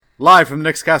Live from the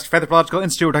next cast of Anthropological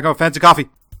Institute, we're talking about fancy coffee.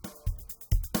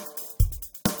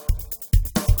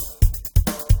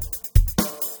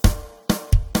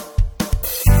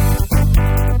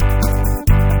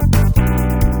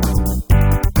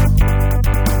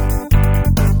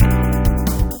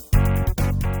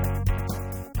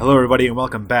 Hello, everybody, and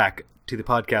welcome back to the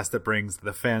podcast that brings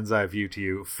the fan's eye view to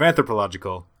you,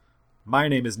 Fanthropological. My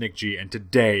name is Nick G, and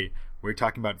today we're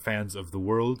talking about fans of the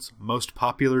world's most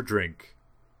popular drink,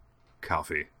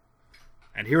 coffee.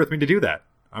 And here with me to do that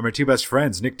are my two best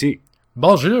friends, Nick T.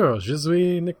 Bonjour, je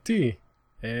suis Nick T.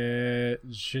 Et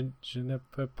je ne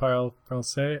peux parler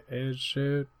français et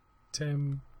je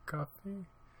t'aime coffee.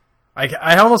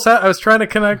 I was trying to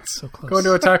connect going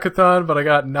to a Taco-thon, but I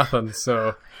got nothing.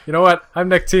 So, you know what? I'm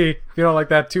Nick T. If you don't like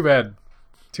that, too bad.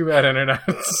 Too bad, internet.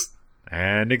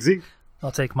 And Nick Z.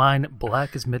 I'll take mine,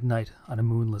 black as midnight on a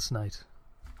moonless night.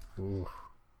 Ooh.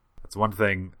 That's one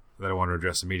thing that I want to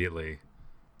address immediately.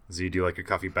 Z, do you like your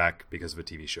coffee back because of a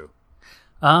TV show?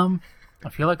 I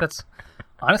feel like that's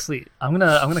honestly. I'm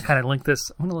gonna kind of link this.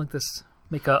 I'm gonna link this.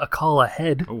 Make a call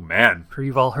ahead. Oh man! For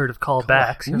you've all heard of call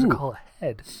backs. Here's a call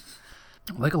ahead.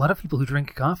 Like a lot of people who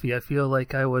drink coffee, I feel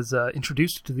like I was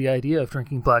introduced to the idea of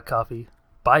drinking black coffee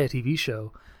by a TV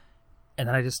show, and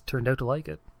then I just turned out to like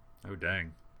it. Oh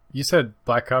dang! You said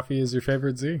black coffee is your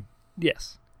favorite, Z?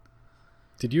 Yes.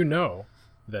 Did you know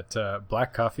that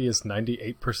black coffee is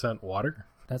 98% water?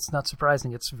 That's not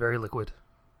surprising. It's very liquid.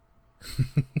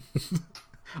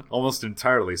 Almost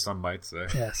entirely, some might say.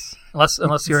 Yes.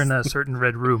 Unless you're in a certain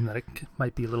red room, that it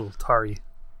might be a little tarry.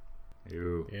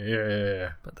 Ew.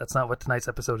 Yeah. But that's not what tonight's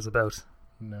episode is about.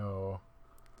 No.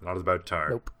 Not about tar.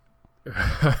 Nope.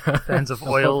 Fans of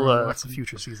oil, that's a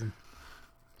future season.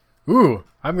 Ooh,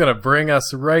 I'm going to bring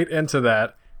us right into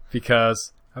that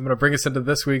because I'm going to bring us into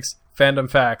this week's Fandom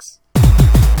Facts.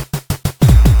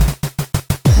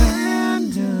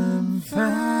 Fandom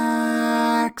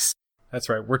Facts. That's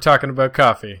right, we're talking about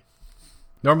coffee.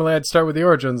 Normally I'd start with the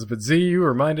origins, but Z, you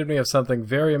reminded me of something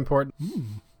very important.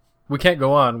 We can't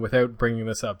go on without bringing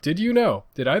this up. Did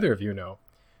either of you know,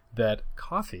 that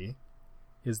coffee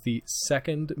is the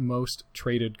second most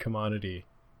traded commodity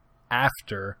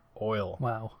after oil?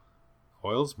 Wow.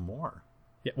 Oil's more.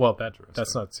 Yeah, well,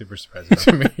 that's not super surprising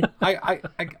to me.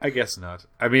 I guess not.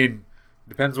 I mean,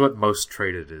 depends what most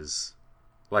traded is.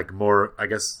 Like more, I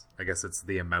guess it's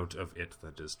the amount of it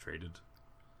that is traded.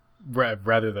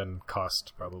 Rather than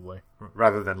cost, probably.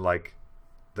 Rather than like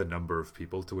the number of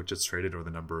people to which it's traded or the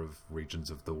number of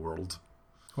regions of the world.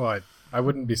 Well, I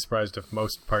wouldn't be surprised if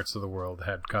most parts of the world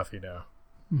had coffee now.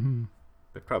 Mm-hmm.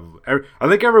 They probably. I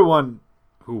think everyone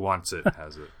who wants it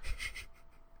has it.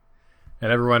 And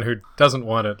everyone who doesn't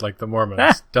want it, like the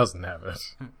Mormons, doesn't have it.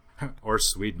 Or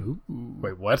Sweden. Ooh.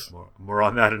 Wait, what? More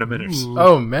on that in a minute. Ooh.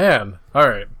 Oh, man. All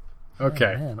right.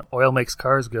 Okay. Oh, man. Oil makes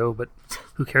cars go, but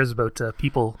who cares about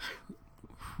people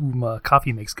whom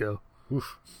coffee makes go?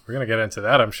 Oof. We're going to get into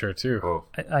that, I'm sure, too. Oh.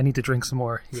 I need to drink some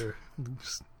more here.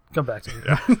 Just come back to me.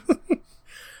 Yeah.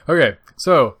 Okay,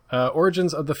 so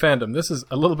origins of the fandom. This is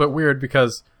a little bit weird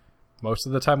because most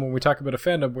of the time when we talk about a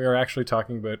fandom, we are actually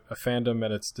talking about a fandom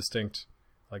and its distinct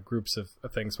like groups of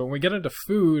things. But when we get into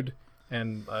food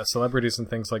and celebrities and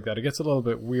things like that, it gets a little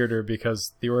bit weirder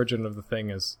because the origin of the thing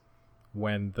is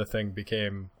when the thing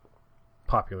became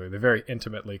popular. They're very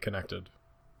intimately connected.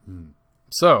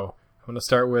 So I'm going to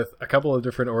start with a couple of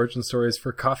different origin stories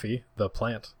for coffee, the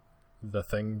plant, the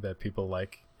thing that people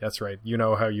like. That's right. You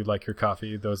know how you like your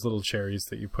coffee, those little cherries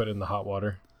that you put in the hot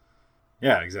water.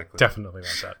 Yeah, exactly. Definitely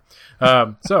not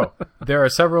that. So there are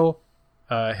several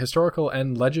historical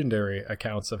and legendary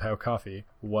accounts of how coffee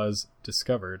was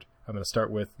discovered. I'm going to start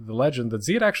with the legend that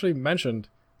Z had actually mentioned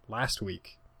last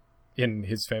week in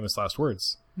his famous last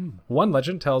words. One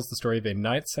legend tells the story of a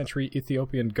 9th century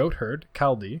Ethiopian goat herd,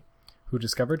 Kaldi, who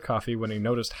discovered coffee when he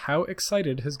noticed how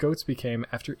excited his goats became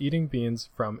after eating beans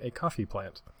from a coffee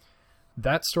plant.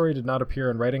 That story did not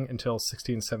appear in writing until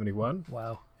 1671.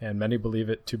 Wow. And many believe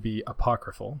it to be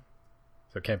apocryphal.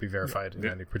 So it can't be verified in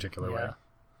any particular way.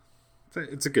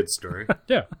 It's a good story.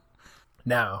 Yeah.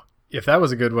 Now, if that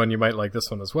was a good one, you might like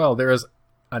this one as well. There is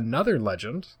another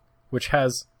legend which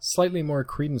has slightly more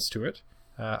credence to it.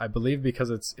 I believe because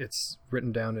it's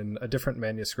written down in a different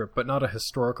manuscript, but not a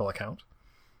historical account.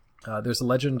 There's a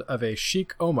legend of a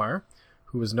Sheikh Omar,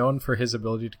 who was known for his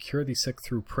ability to cure the sick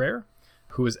through prayer,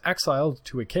 who was exiled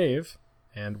to a cave,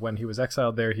 and when he was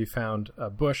exiled there, he found a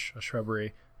bush, a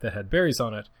shrubbery, that had berries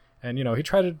on it, and, he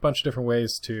tried a bunch of different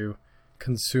ways to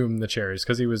consume the cherries,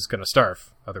 because he was going to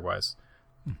starve otherwise.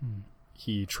 Mm-hmm.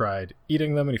 He tried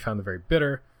eating them, and he found them very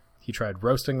bitter. He tried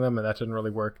roasting them, and that didn't really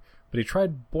work, but he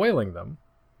tried boiling them,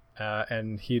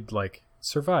 and he'd like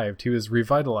survived. He was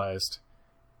revitalized,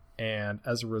 and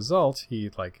as a result, he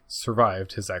like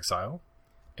survived his exile.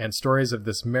 And stories of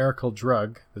this miracle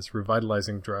drug, this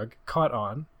revitalizing drug, caught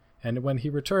on. And when he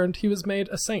returned, he was made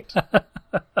a saint.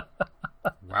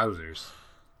 Wowzers.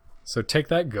 So take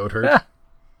that, Goatherd.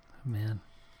 Man.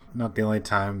 Not the only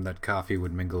time that coffee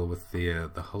would mingle with the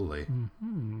holy.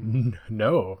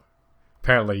 No.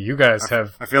 Apparently, you guys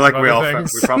have. I feel like we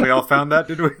things. probably all found that,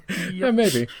 did we? Yeah,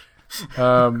 maybe.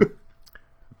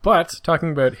 But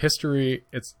talking about history,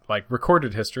 it's like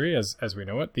recorded history as we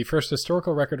know it. The first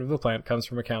historical record of the plant comes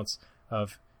from accounts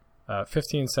of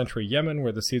 15th century Yemen,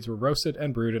 where the seeds were roasted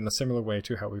and brewed in a similar way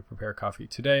to how we prepare coffee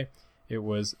today. It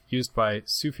was used by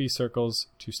Sufi circles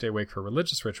to stay awake for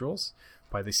religious rituals.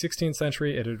 By the 16th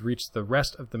century, it had reached the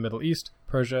rest of the Middle East,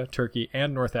 Persia, Turkey,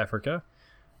 and North Africa.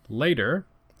 Later,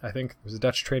 I think there was a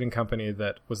Dutch trading company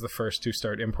that was the first to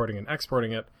start importing and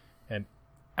exporting it. And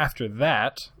after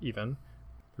that, even,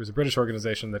 there was a British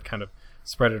organization that kind of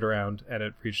spread it around, and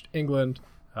it reached England,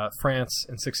 France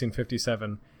in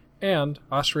 1657, and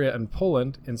Austria and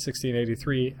Poland in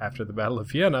 1683 after the Battle of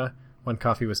Vienna, when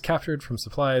coffee was captured from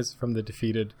supplies from the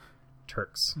defeated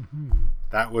Turks.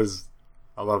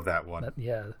 I love that one.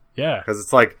 Yeah. Because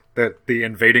it's like the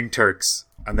invading Turks,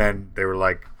 and then they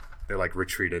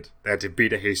retreated. They had to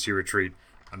beat a hasty retreat,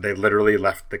 and they literally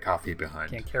left the coffee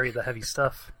behind. Can't carry the heavy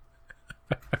stuff.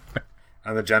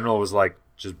 And the general was like,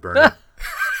 just burn it.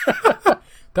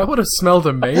 That would have smelled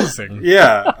amazing.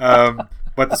 Yeah.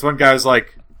 But this one guy was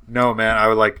like, no, man,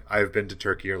 I've been to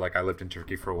Turkey, or like I lived in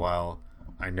Turkey for a while.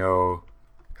 I know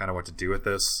kind of what to do with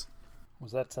this.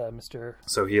 Was that Mr.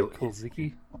 So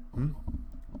Kulzicki?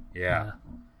 Yeah.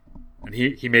 And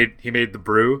he made the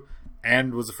brew,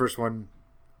 and was the first one,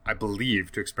 I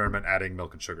believe, to experiment adding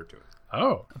milk and sugar to it.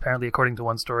 Oh. Apparently, according to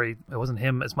one story, it wasn't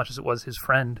him as much as it was his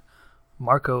friend,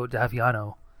 Marco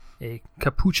d'Aviano, a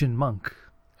Capuchin monk.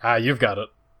 Ah, you've got it.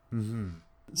 Mm-hmm.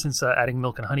 Since adding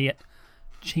milk and honey, it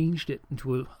changed it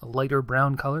into a lighter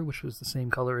brown color, which was the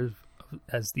same color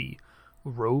as the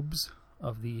robes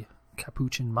of the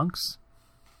Capuchin monks.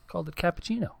 Called it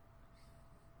cappuccino.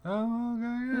 Oh,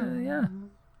 okay. Yeah.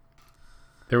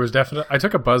 There was I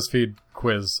took a BuzzFeed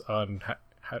quiz on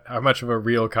how much of a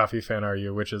real coffee fan are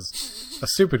you, which is a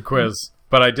stupid quiz,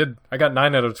 but I got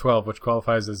 9 out of 12, which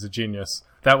qualifies as a genius.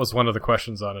 That was one of the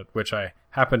questions on it, which I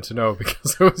happened to know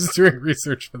because I was doing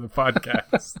research for the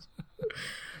podcast.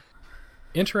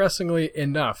 Interestingly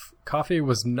enough, coffee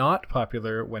was not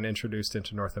popular when introduced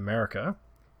into North America.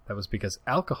 That was because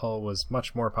alcohol was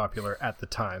much more popular at the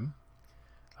time.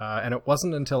 And it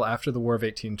wasn't until after the War of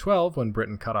 1812, when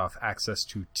Britain cut off access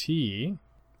to tea,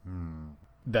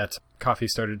 that coffee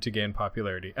started to gain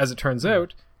popularity. As it turns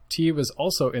out, tea was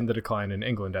also in the decline in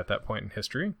England at that point in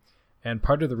history, and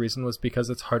part of the reason was because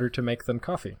it's harder to make than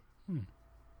coffee.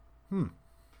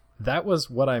 That was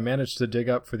what I managed to dig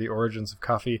up for the origins of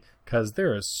coffee, because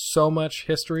there is so much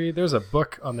history. There's a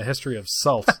book on the history of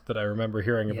salt that I remember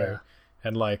hearing about,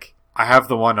 and like... I have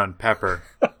the one on pepper.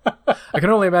 I can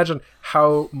only imagine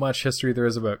how much history there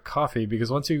is about coffee, because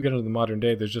once you get into the modern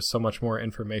day, there's just so much more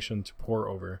information to pore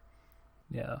over.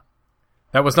 Yeah.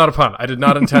 That was not a pun. I did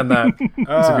not intend that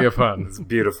to be a pun. It's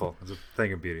beautiful. It's a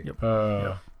thing of beauty.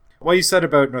 Yep. What you said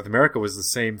about North America was the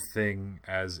same thing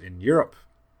as in Europe,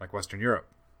 like Western Europe,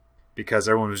 because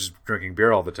everyone was just drinking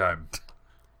beer all the time.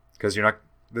 Because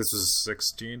this was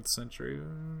 16th century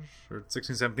or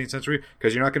 16th, 17th century,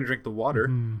 because you're not going to drink the water.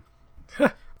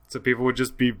 So people would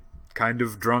just be kind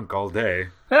of drunk all day,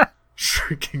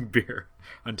 drinking beer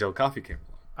until coffee came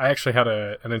along. I actually had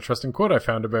an interesting quote I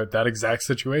found about that exact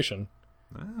situation.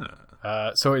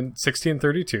 So in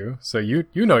 1632, so you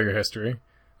know your history,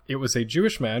 it was a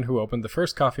Jewish man who opened the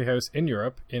first coffee house in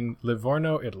Europe in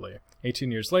Livorno, Italy.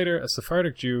 18 years later, a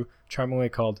Sephardic Jew, charmingly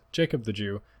called Jacob the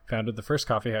Jew, founded the first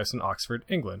coffee house in Oxford,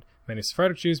 England. Many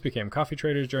Sephardic Jews became coffee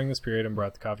traders during this period and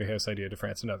brought the coffee house idea to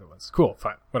France and Netherlands. Cool,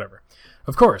 fine, whatever.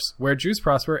 Of course, where Jews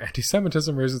prosper,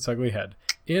 anti-Semitism rears its ugly head.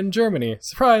 In Germany,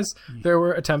 surprise, there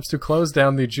were attempts to close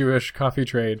down the Jewish coffee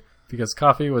trade because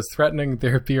coffee was threatening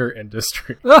their beer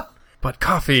industry. But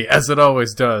coffee, as it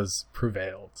always does,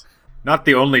 prevailed. Not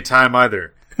the only time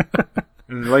either.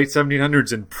 In the late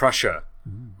 1700s in Prussia,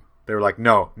 they were like,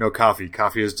 no coffee.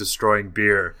 Coffee is destroying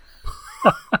beer.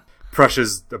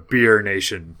 Prussia's a beer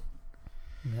nation.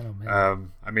 Man, oh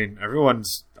man. I mean,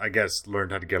 everyone's, I guess,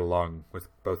 learned how to get along with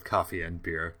both coffee and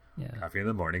beer. Yeah. Coffee in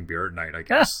the morning, beer at night, I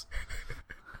guess.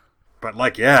 But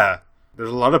there's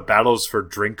a lot of battles for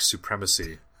drink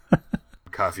supremacy.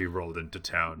 Coffee rolled into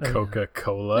town.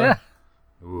 Coca-Cola? Yeah.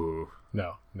 Ooh.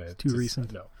 No. Too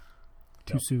recent. No.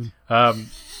 Too soon.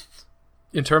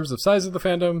 In terms of size of the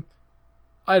fandom,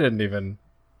 I didn't even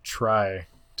try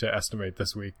to estimate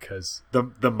this week because The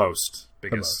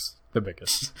biggest. the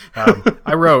biggest.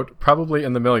 I wrote probably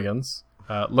in the millions.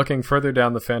 Looking further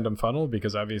down the fandom funnel,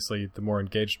 because obviously the more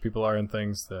engaged people are in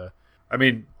things, I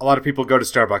mean, a lot of people go to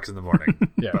Starbucks in the morning.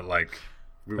 Yeah.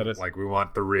 But we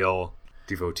want the real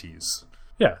devotees.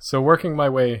 Yeah, so working my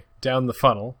way down the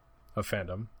funnel of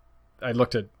fandom, I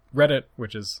looked at Reddit,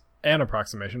 which is an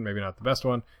approximation, maybe not the best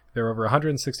one. There are over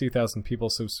 160,000 people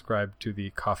subscribed to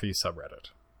the coffee subreddit.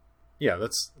 Yeah,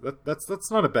 that's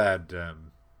not a bad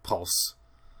pulse,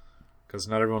 because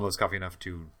not everyone loves coffee enough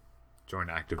to join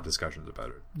active discussions about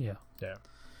it. Yeah.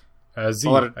 Yeah. Z,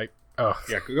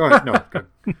 Yeah, go ahead. No,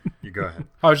 you go ahead.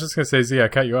 I was just going to say, Z, I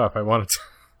cut you off. I wanted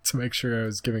to make sure I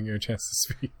was giving you a chance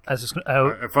to speak. I was just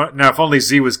If only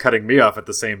Z was cutting me off at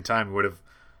the same time, we would have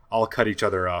all cut each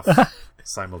other off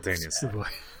simultaneously.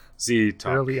 Z,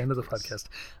 talk. early end of the podcast.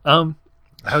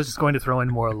 I was just going to throw in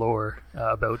more lore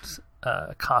about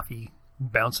coffee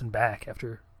bouncing back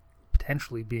after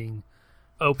potentially being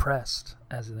oppressed,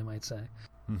 as they might say.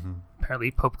 Mm-hmm.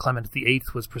 Apparently, Pope Clement VIII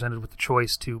was presented with the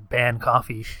choice to ban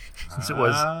coffee since it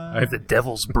was the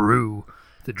devil's brew,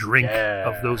 the drink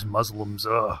of those Muslims.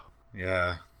 Ugh.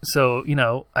 Yeah. So,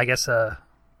 I guess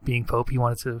being Pope, he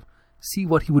wanted to see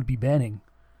what he would be banning.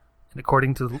 And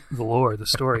according to the lore, the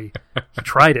story, he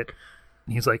tried it.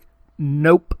 And he's like,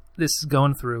 nope, this is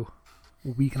going through.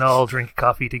 We can all drink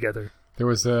coffee together. There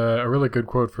was a really good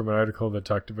quote from an article that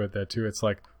talked about that too. It's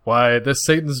like, why, this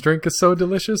Satan's drink is so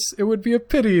delicious, it would be a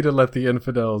pity to let the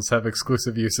infidels have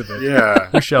exclusive use of it. Yeah.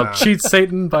 We shall cheat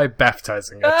Satan by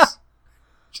baptizing it.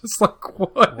 Just like,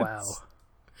 what? Wow.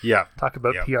 Yeah. Talk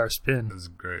about PR spin. This is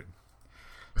great.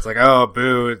 It's like, oh,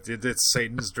 boo, it's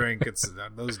Satan's drink. It's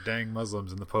those dang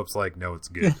Muslims. And the Pope's like, no, it's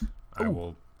good. I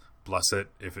will bless it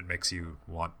if it makes you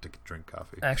want to drink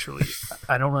coffee. Actually,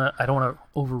 I don't want to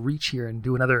overreach here and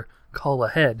do another call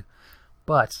ahead,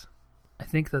 but I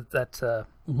think that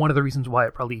one of the reasons why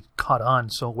it probably caught on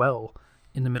so well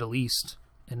in the Middle East,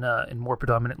 in more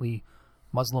predominantly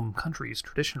Muslim countries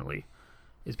traditionally,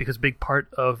 is because a big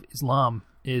part of Islam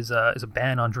is a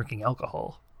ban on drinking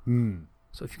alcohol. Mm.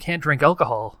 So if you can't drink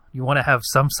alcohol, you want to have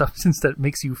some substance that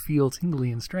makes you feel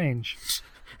tingly and strange.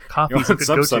 Coffee's a good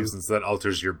some go-to. substance that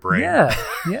alters your brain.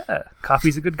 Yeah.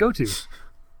 Coffee's a good go-to.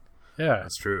 Yeah.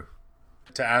 That's true.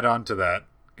 To add on to that,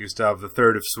 Gustav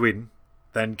III of Sweden,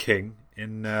 then king,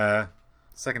 in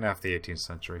second half of the 18th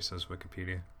century, says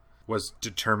Wikipedia, was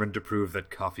determined to prove that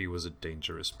coffee was a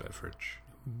dangerous beverage.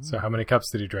 So how many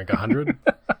cups did he drink? 100?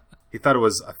 He thought it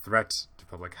was a threat to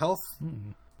public health.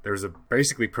 Mm. There was a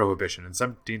basically prohibition in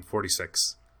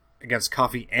 1746 against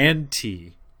coffee and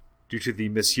tea due to the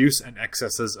misuse and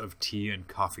excesses of tea and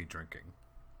coffee drinking.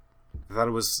 I thought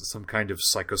it was some kind of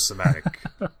psychosomatic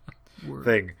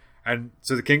thing. And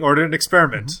so the king ordered an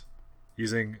experiment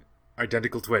using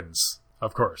identical twins.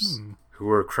 Of course. Who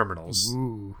were criminals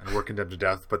Ooh. and were condemned to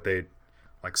death, but they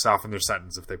softened their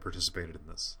sentence if they participated in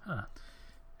this. Huh.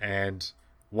 And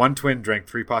one twin drank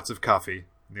 3 pots of coffee,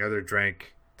 and the other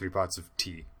drank 3 pots of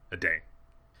tea a day.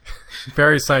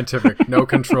 Very scientific. No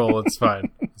control. It's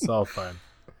fine. It's all fine.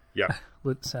 Yeah.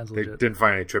 Sounds They legit. didn't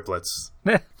find any triplets.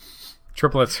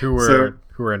 Triplets who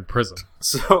were in prison.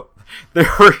 So there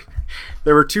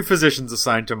were 2 physicians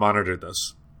assigned to monitor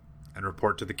this and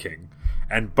report to the king.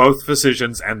 And both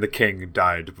physicians and the king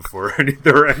died before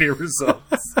there were any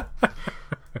results.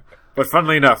 But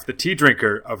funnily enough, the tea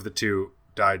drinker of the 2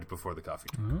 died before the coffee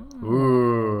drinker.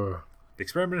 Ooh. The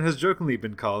experiment has jokingly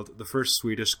been called the first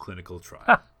Swedish clinical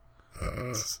trial.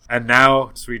 And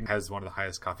now Sweden has one of the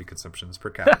highest coffee consumptions per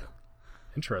capita.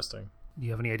 Interesting. Do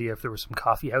you have any idea if there were some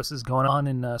coffee houses going on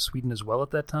in Sweden as well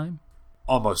at that time?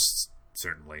 Almost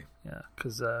certainly. Yeah,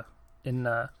 because in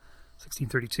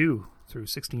 1632 through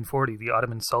 1640, the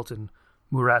Ottoman Sultan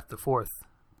Murat IV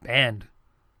banned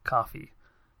coffee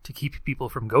to keep people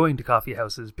from going to coffee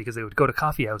houses because they would go to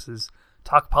coffee houses,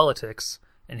 talk politics,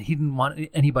 and he didn't want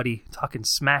anybody talking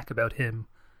smack about him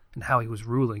and how he was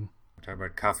ruling. We're talking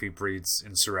about coffee breeds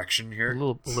insurrection here. A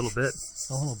little bit.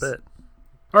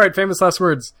 All right, famous last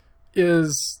words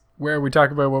is where we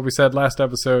talk about what we said last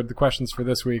episode, the questions for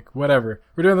this week, whatever.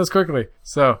 We're doing this quickly.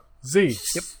 So, Z,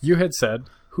 you had said,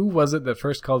 who was it that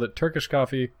first called it Turkish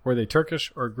coffee? Were they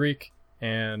Turkish or Greek?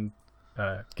 And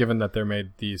given that they're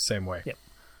made the same way. Yep.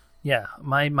 Yeah,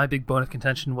 my big bone of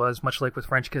contention was, much like with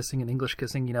French kissing and English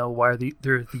kissing, why are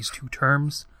there these 2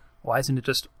 terms? Why isn't it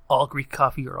just all Greek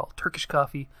coffee or all Turkish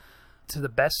coffee? To the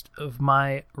best of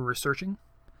my researching,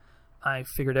 I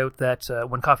figured out that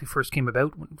when coffee first came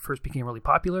about, when it first became really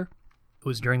popular, It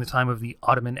was during the time of the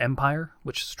Ottoman Empire,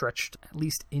 which stretched at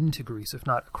least into Greece, if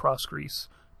not across Greece,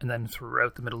 and then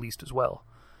throughout the Middle East as well.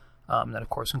 That, of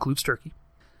course, includes Turkey.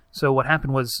 So what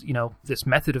happened was, this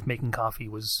method of making coffee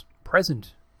was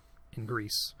present in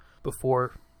Greece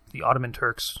before the Ottoman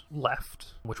Turks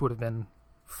left, which would have been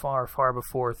far, far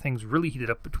before things really heated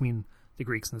up between the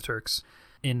Greeks and the Turks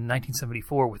in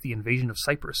 1974 with the invasion of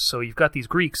Cyprus. So you've got these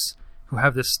Greeks who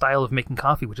have this style of making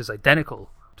coffee which is identical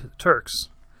to the Turks.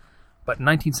 But in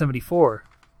 1974,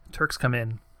 the Turks come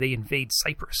in, they invade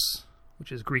Cyprus,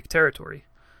 which is Greek territory,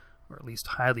 or at least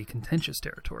highly contentious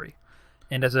territory.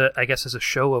 And as a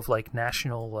show of like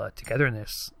national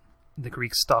togetherness, the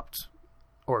Greeks stopped,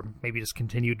 or maybe just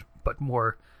continued, but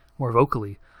more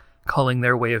vocally, calling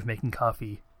their way of making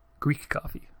coffee Greek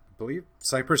coffee. I believe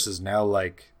Cyprus is now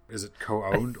is it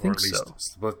co-owned or at least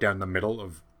split down the middle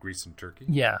of Greece and Turkey?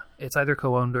 Yeah, it's either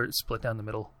co-owned or it's split down the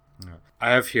middle. Yeah.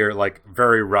 I have here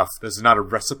very rough. This is not a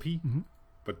recipe,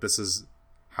 but this is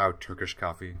how Turkish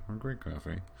coffee or Greek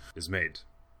coffee is made.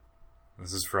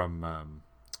 This is from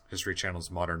History Channel's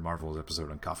Modern Marvels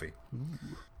episode on coffee.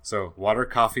 Ooh. So water,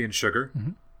 coffee, and sugar,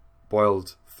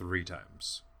 boiled 3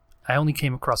 times. I only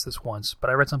came across this once, but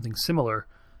I read something similar,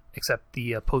 except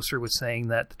the poster was saying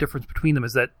that the difference between them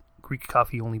is that Greek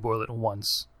coffee you only boil it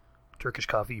once. Turkish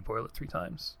coffee you boil it 3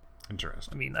 times.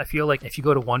 Interesting. I mean, I feel like if you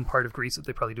go to one part of Greece,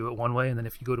 they probably do it one way, and then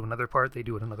if you go to another part, they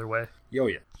do it another way. Oh,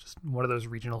 yeah. It's just one of those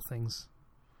regional things.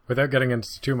 Without getting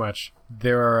into too much,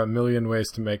 there are a million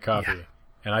ways to make coffee. Yeah.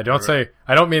 And I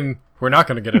don't mean we're not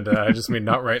going to get into that. I just mean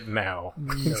not right now.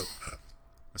 No.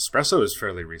 Espresso is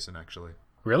fairly recent, actually.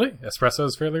 Really? Espresso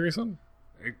is fairly recent?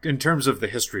 In terms of the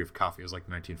history of coffee, it was like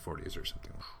 1940s or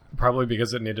something. Probably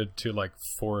because it needed to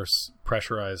force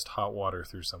pressurized hot water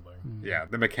through something. Yeah,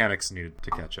 the mechanics needed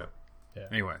to catch up. Yeah.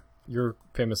 Anyway. Your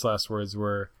famous last words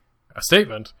were a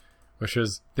statement, which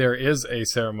is, there is a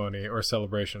ceremony or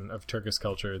celebration of Turkish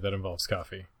culture that involves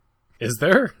coffee. Is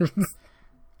there?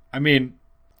 I mean,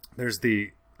 there's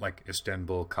the,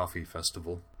 Istanbul Coffee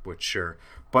Festival, which sure.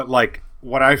 But,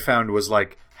 what I found was,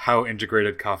 how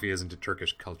integrated coffee is into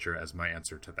Turkish culture as my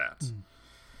answer to that.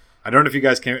 I don't know if you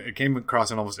guys came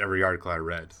across in almost every article I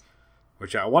read,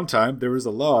 which at one time there was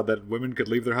a law that women could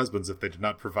leave their husbands if they did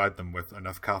not provide them with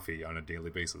enough coffee on a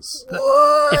daily basis.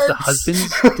 If the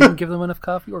husbands didn't give them enough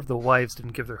coffee, or if the wives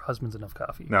didn't give their husbands enough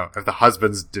coffee? No, if the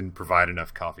husbands didn't provide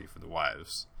enough coffee for the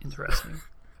wives. Interesting.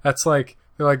 That's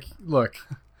they're look,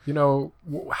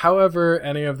 however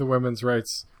any of the women's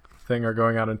rights thing are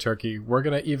going on in Turkey, we're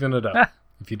going to even it up.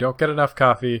 If you don't get enough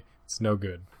coffee, it's no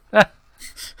good.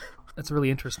 That's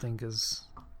really interesting because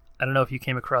I don't know if you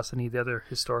came across any of the other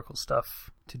historical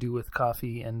stuff to do with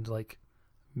coffee and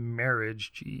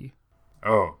marriage.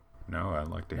 Oh, no, I'd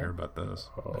like to hear about those.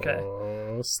 Okay.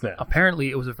 Oh, snap.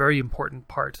 Apparently, it was a very important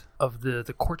part of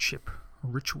the courtship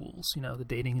rituals, the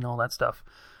dating and all that stuff,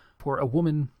 for a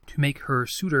woman to make her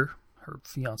suitor, her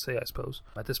fiancé, I suppose,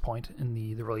 at this point in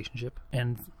the relationship,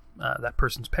 and that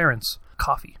person's parents,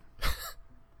 coffee.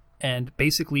 And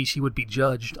basically, she would be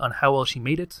judged on how well she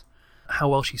made it, how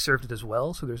well she served it as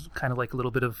well. So there's kind of a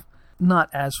little bit of, not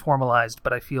as formalized,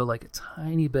 but I feel like a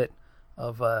tiny bit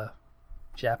of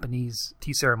Japanese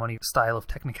tea ceremony style of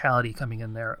technicality coming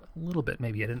in there a little bit.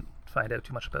 Maybe I didn't find out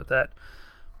too much about that.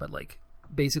 But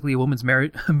basically a woman's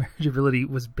marriageability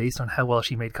was based on how well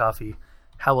she made coffee,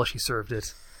 how well she served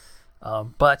it.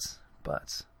 But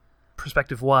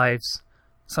prospective wives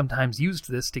sometimes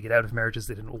used this to get out of marriages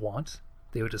they didn't want.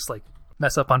 They would just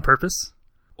mess up on purpose.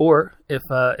 Or if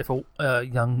a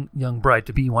young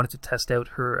bride-to-be wanted to test out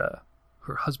her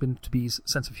husband-to-be's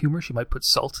sense of humor, she might put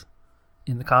salt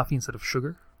in the coffee instead of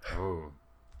sugar. Oh.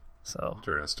 So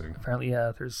interesting. Apparently,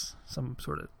 there's some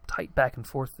sort of tight back and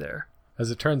forth there. As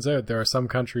it turns out, there are some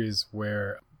countries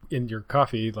where in your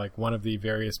coffee, one of the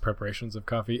various preparations of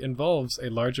coffee involves a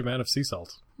large amount of sea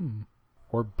salt.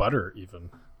 Or butter, even.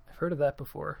 I've heard of that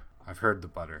before. I've heard the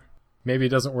butter. Maybe it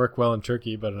doesn't work well in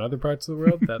Turkey, but in other parts of the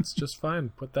world, that's just fine.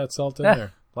 Put that salt in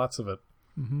there. Lots of it.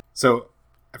 Mm-hmm. So,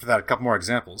 after that, a couple more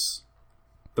examples.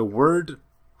 The word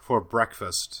for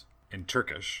breakfast in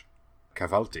Turkish,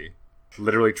 kahvaltı,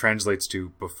 literally translates to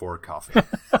before coffee.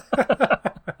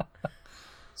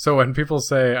 So when people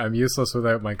say, I'm useless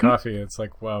without my coffee, it's I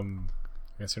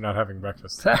guess you're not having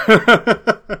breakfast.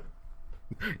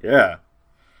 Yeah.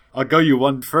 I'll go you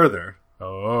one further.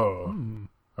 Oh.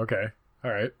 Okay. All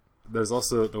right. There's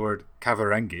also the word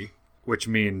kahverengi, which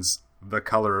means the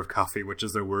color of coffee, which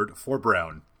is their word for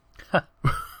brown.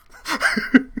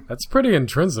 That's pretty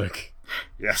intrinsic.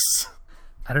 Yes.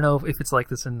 I don't know if it's like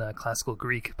this in classical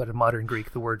Greek, but in modern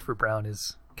Greek, the word for brown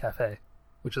is cafe,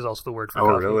 which is also the word for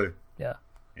coffee. Oh, really? Yeah.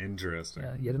 Interesting.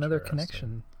 Yeah, yet another Interesting.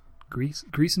 connection.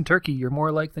 Greece and Turkey, you're more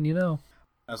alike than you know.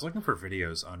 I was looking for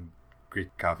videos on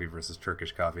Greek coffee versus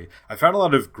Turkish coffee. I found a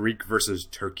lot of Greek versus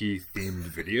Turkey themed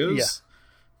videos, Yeah.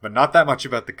 but not that much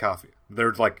about the coffee.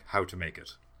 They're like how to make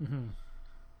it. Mm-hmm.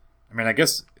 I mean, I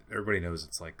guess everybody knows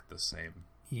it's like the same.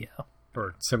 Yeah,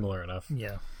 Or similar enough.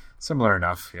 yeah. Similar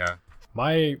enough, yeah.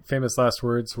 My famous last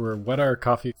words were, what are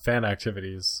coffee fan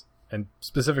activities? And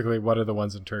specifically, what are the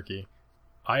ones in Turkey?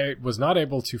 I was not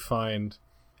able to find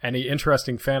any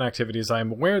interesting fan activities.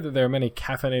 I'm aware that there are many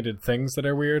caffeinated things that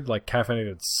are weird, like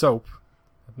caffeinated soap.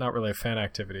 Not really a fan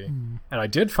activity. And I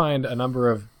did find a number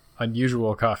of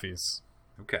unusual coffees,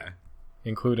 Okay.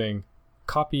 including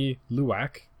Kopi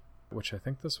Luwak, which I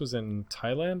think this was in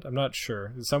Thailand. I'm not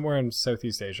sure. It's somewhere in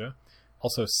Southeast Asia.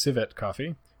 Also civet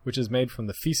coffee, which is made from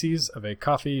the feces of a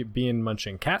coffee bean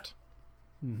munching cat.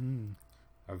 Mm-hmm.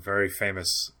 A very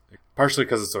famous, partially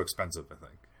because it's so expensive, I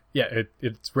think. Yeah,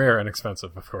 it's rare and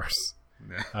expensive, of course.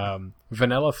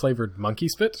 Vanilla flavored monkey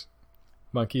spit.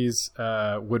 Monkeys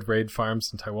would raid farms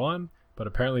in Taiwan, but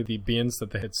apparently the beans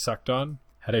that they had sucked on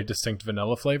had a distinct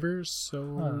vanilla flavor,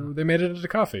 so they made it into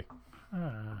coffee.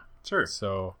 Sure.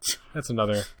 So that's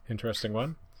another interesting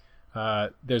one.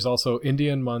 There's also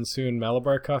Indian monsoon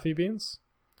Malabar coffee beans.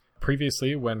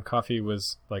 Previously, when coffee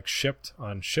was like shipped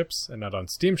on ships and not on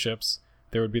steamships,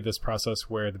 there would be this process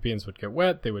where the beans would get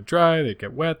wet, they would dry, they'd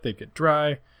get wet, they'd get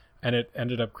dry, and it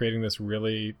ended up creating this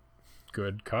really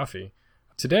good coffee.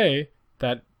 Today,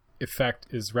 that effect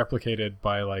is replicated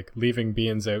by like leaving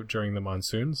beans out during the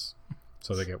monsoons.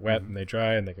 So they get wet and they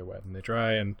dry and they get wet and they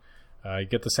dry, and you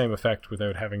get the same effect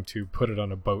without having to put it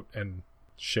on a boat and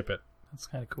ship it. That's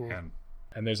kind of cool.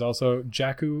 And there's also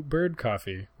Jacu bird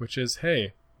coffee, which is,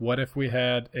 hey, what if we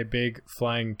had a big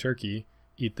flying turkey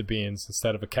eat the beans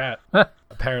instead of a cat?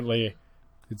 Apparently,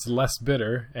 it's less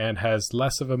bitter and has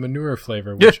less of a manure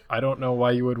flavor, which I don't know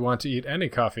why you would want to eat any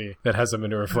coffee that has a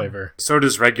manure flavor. So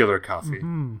does regular coffee,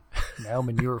 Now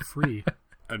manure free.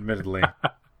 admittedly.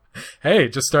 Hey,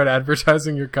 just start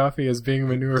advertising your coffee as being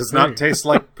manure Does free. not taste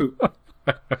like poop.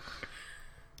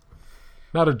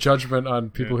 Not a judgment on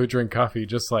people who drink coffee,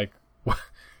 just like,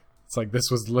 it's like this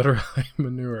was literally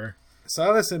manure.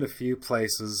 Saw this in a few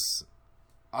places.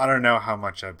 I don't know how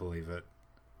much I believe it.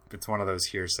 It's one of those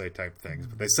hearsay type things.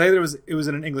 But they say it was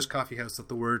in an English coffee house that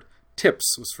the word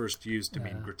tips was first used to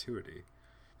mean gratuity.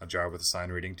 A jar with a sign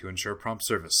reading to ensure prompt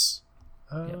service.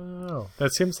 Oh,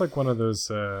 that seems like one of those,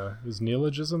 is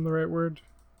neologism the right word?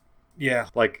 Yeah,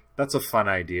 like, that's a fun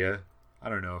idea. I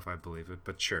don't know if I believe it,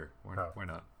 but sure, why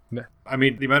not? No. I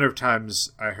mean, the amount of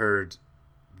times I heard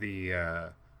the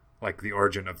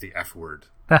origin of the F word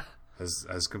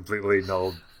has completely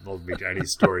nulled me to any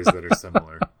stories that are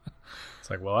similar. It's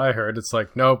like, well, I heard. It's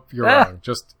like, nope, you're wrong.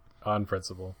 Just on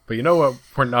principle. But you know what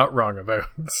we're not wrong about?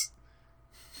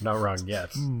 Not wrong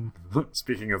yet.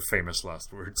 Speaking of famous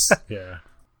last words. Yeah.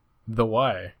 The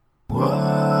why.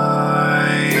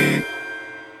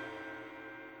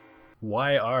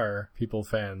 Why are people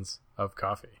fans of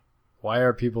coffee? Why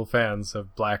are people fans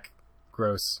of black,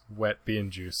 gross, wet bean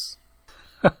juice?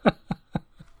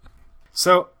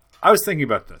 So, I was thinking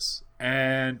about this,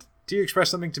 and Dee expressed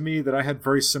something to me that I had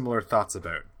very similar thoughts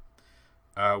about,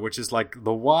 which is like,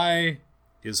 the why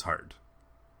is hard,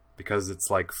 because it's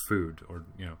like food, or,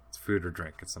 it's food or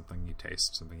drink. It's something you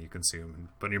taste, something you consume and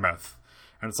put in your mouth.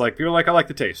 And it's like, people are like, I like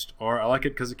the taste, or I like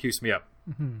it because it keeps me up.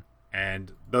 Mm-hmm.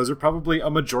 And those are probably a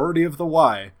majority of the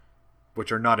why,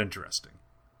 which are not interesting.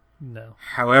 No.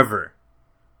 However,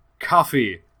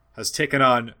 coffee has taken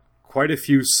on quite a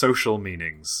few social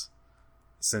meanings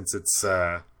since it's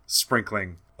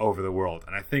sprinkling over the world,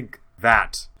 and I think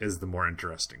that is the more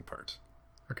interesting part.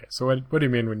 Okay, so what do you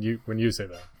mean when you say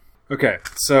that? Okay,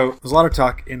 so there's a lot of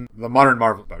talk in the modern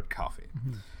Marvel about coffee.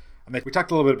 Mm-hmm. And we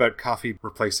talked a little bit about coffee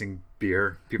replacing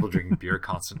beer, people drinking beer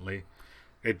constantly,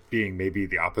 it being maybe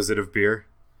the opposite of beer,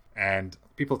 and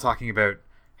people talking about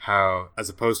how, as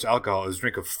opposed to alcohol, it was a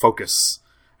drink of focus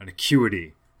and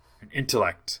acuity and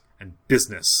intellect and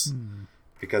business,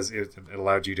 because it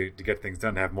allowed you to get things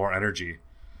done, to have more energy.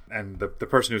 And the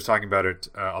person who was talking about it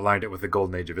aligned it with the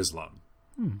golden age of Islam.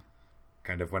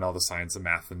 Kind of when all the science and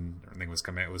math and everything was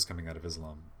coming out of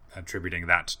Islam, attributing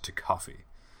that to coffee.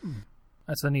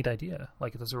 That's a neat idea.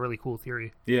 Like, that's a really cool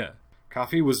theory. Yeah.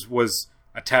 Coffee was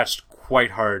attached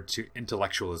quite hard to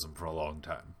intellectualism for a long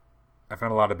time. I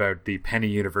found a lot about the penny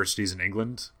universities in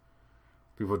England.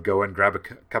 People would go and grab a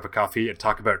cup of coffee and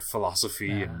talk about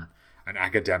philosophy and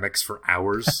academics for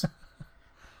hours.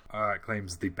 It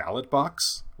claims the ballot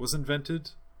box was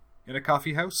invented in a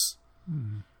coffee house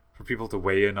for people to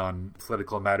weigh in on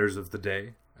political matters of the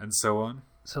day and so on.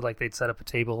 So like they'd set up a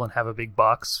table and have a big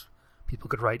box. People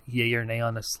could write yay or nay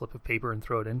on a slip of paper and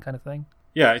throw it in, kind of thing.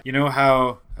 Yeah, you know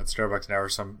how at Starbucks now or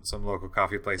some local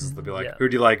coffee places they'll be like, who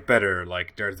do you like better,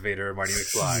 like Darth Vader or Marty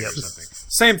McFly or something?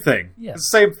 Same thing. Yeah.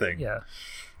 Same thing. Yeah.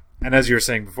 And as you were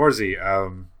saying before, Z, a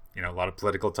lot of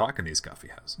political talk in these coffee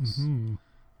houses. Mm-hmm.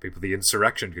 The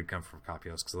insurrection could come from coffee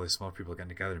houses because all these small people getting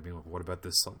together and being like, what about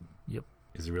this Sultan? Yep.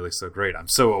 Is it really so great? I'm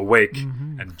so awake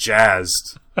and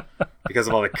jazzed because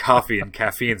of all the coffee and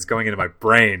caffeines going into my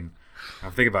brain.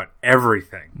 I'm thinking about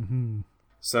everything. Mm-hmm.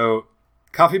 So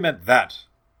coffee meant that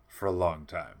for a long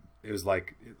time. It was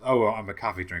like, oh, I'm a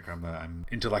coffee drinker. I'm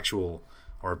intellectual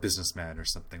or a businessman or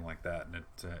something like that. And it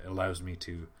allows me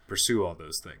to pursue all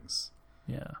those things.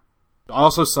 Yeah. I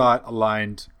also saw it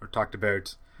aligned or talked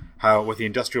about how with the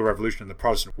Industrial Revolution and the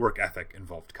Protestant work ethic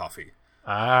involved coffee.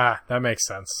 Ah, that makes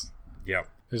sense. Yep.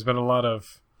 There's been a lot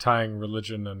of tying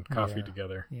religion and coffee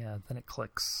together. Yeah, then it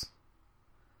clicks.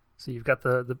 So you've got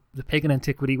the pagan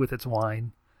antiquity with its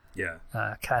wine, Yeah.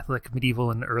 Catholic,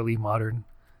 medieval, and early modern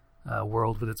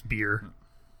world with its beer,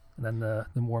 and then the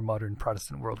more modern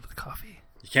Protestant world with coffee.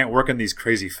 You can't work in these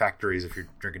crazy factories if you're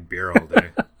drinking beer all day.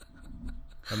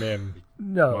 I mean,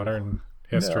 No. modern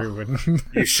history wouldn't.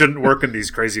 You shouldn't work in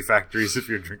these crazy factories if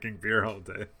you're drinking beer all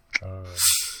day.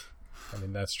 I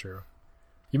mean, that's true.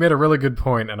 You made a really good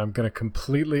point, and I'm going to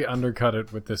completely undercut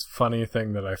it with this funny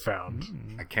thing that I found.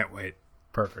 I can't wait.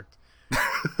 Perfect.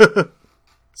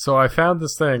 So I found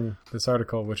this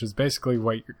article, which is basically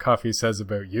what your coffee says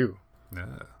about you.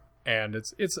 And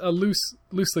it's a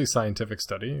loosely scientific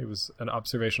study. It was an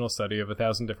observational study of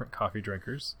 1,000 different coffee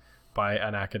drinkers by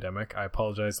an academic. I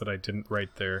apologize that I didn't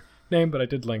write their name, but I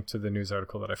did link to the news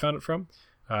article that I found it from.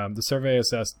 The survey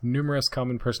assessed numerous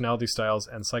common personality styles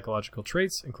and psychological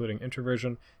traits, including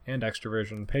introversion and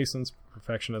extroversion, patience,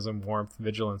 perfectionism, warmth,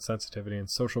 vigilance, sensitivity, and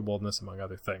social boldness, among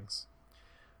other things.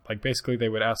 Like, basically, they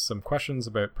would ask some questions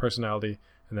about personality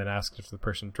and then ask if the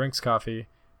person drinks coffee,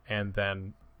 and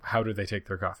then how do they take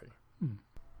their coffee.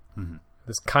 Mm-hmm.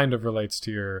 This kind of relates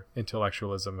to your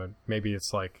intellectualism, and maybe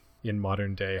it's like, in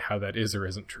modern day, how that is or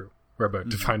isn't true. We're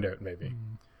about to find out, maybe.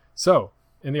 So,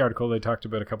 in the article, they talked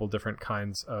about a couple different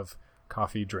kinds of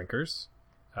coffee drinkers.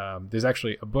 There's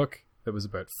actually a book that was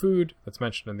about food that's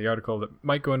mentioned in the article that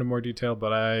might go into more detail,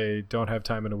 but I don't have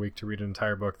time in a week to read an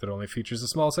entire book that only features a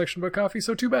small section about coffee,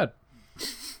 so too bad.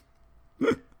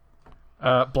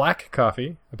 Black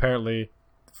coffee, apparently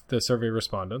the survey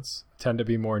respondents, tend to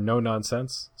be more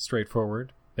no-nonsense,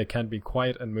 straightforward. They can be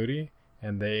quiet and moody,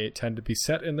 and they tend to be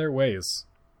set in their ways.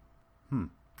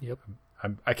 Yep.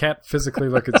 I can't physically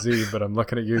look at Z, but I'm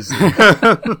looking at you, Z.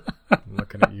 I'm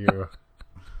looking at you.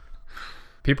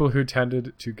 People who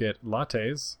tended to get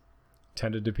lattes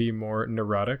tended to be more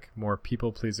neurotic, more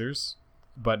people pleasers,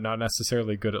 but not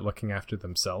necessarily good at looking after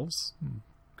themselves.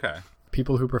 Okay.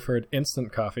 People who preferred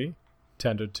instant coffee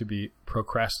tended to be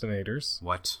procrastinators.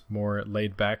 What? More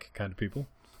laid back kind of people.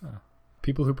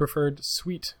 People who preferred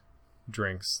sweet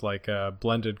drinks, like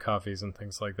blended coffees and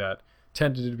things like that,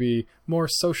 tended to be more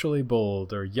socially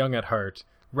bold or young at heart,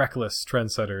 reckless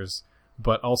trendsetters,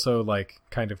 but also like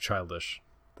kind of childish.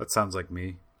 That sounds like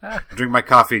me. I drink my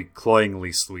coffee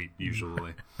cloyingly sweet,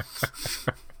 usually.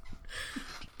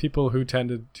 People who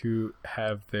tended to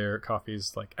have their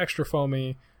coffees like extra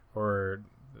foamy or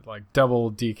like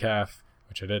double decaf,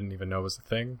 which I didn't even know was a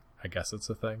thing. I guess it's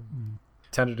a thing.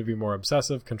 Tended to be more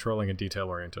obsessive, controlling, and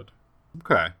detail-oriented.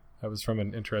 Okay. That was from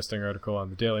an interesting article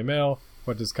on the Daily Mail.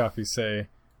 What does coffee say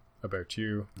about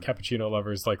you? Cappuccino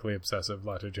lovers, likely obsessive.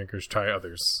 Latte drinkers, try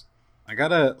others. I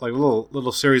got a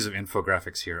little series of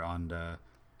infographics here on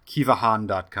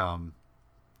kivahan.com.au.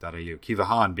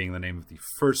 Kivahan being the name of the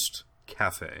first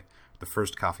cafe, the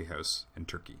first coffee house in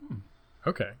Turkey.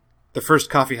 Okay. The first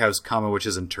coffee house, which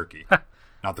is in Turkey.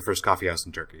 Not the first coffee house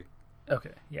in Turkey.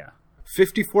 Okay, yeah.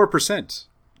 54%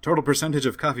 total percentage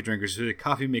of coffee drinkers who say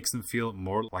coffee makes them feel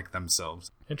more like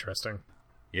themselves. Interesting.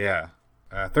 Yeah.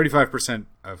 35%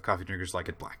 of coffee drinkers like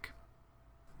it black.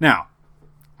 Now,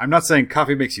 I'm not saying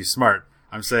coffee makes you smart.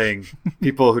 I'm saying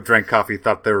people who drank coffee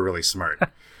thought they were really smart.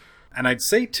 And I'd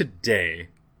say today,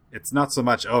 it's not so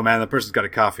much, oh man, the person's got a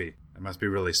coffee. It must be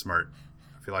really smart.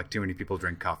 I feel like too many people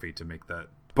drink coffee to make that.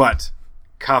 But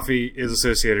coffee is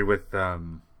associated with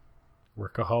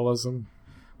workaholism.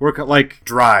 Like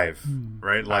drive,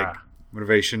 right? Like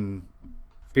motivation.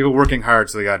 People working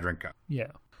hard, so they gotta drink coffee. Yeah.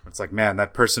 It's like, man,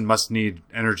 that person must need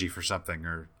energy for something,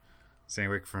 or staying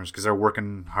awake from because they're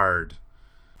working hard.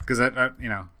 Because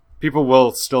people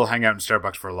will still hang out in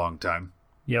Starbucks for a long time.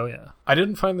 Yeah, yeah. I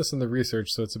didn't find this in the research,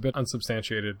 so it's a bit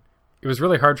unsubstantiated. it was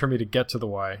really hard for me to get to the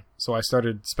why. So I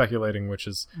started speculating, which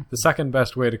is the second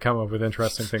best way to come up with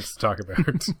interesting things to talk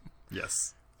about.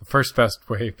 Yes. The first best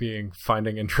way being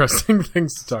finding interesting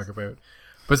things to talk about.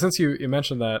 But since you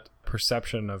mentioned that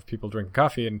perception of people drinking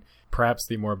coffee and perhaps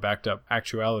the more backed up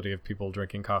actuality of people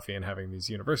drinking coffee and having these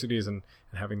universities and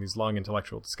having these long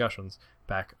intellectual discussions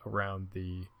back around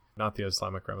not the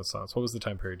Islamic Renaissance. What was the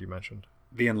time period you mentioned?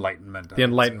 The Enlightenment. The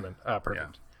Enlightenment. Perfect. Yeah.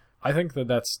 I think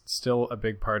that's still a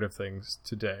big part of things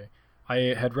today.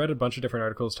 I had read a bunch of different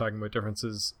articles talking about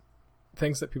differences,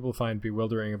 things that people find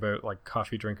bewildering about like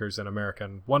coffee drinkers in America.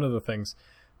 And one of the things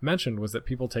mentioned was that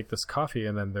people take this coffee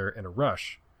and then they're in a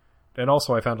rush. And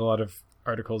also I found a lot of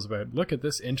articles about, look at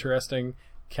this interesting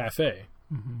cafe.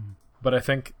 Mm-hmm. But I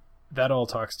think that all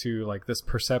talks to like this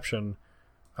perception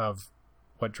of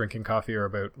what drinking coffee are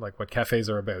about, like what cafes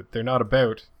are about. They're not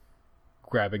about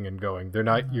grabbing and going. They're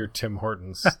not your Tim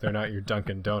Hortons. They're not your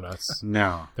Dunkin' Donuts.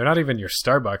 No. They're not even your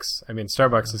Starbucks. I mean,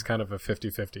 Starbucks is kind of a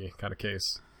 50-50 kind of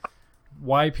case.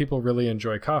 Why people really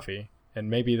enjoy coffee, and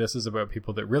maybe this is about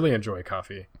people that really enjoy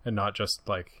coffee and not just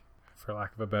like, for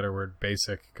lack of a better word,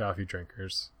 basic coffee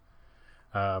drinkers,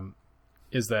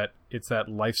 is that it's that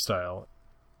lifestyle.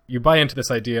 You buy into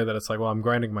this idea that it's like, well, I'm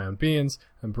grinding my own beans,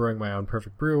 I'm brewing my own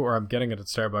perfect brew, or I'm getting it at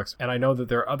Starbucks. And I know that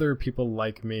there are other people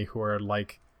like me who are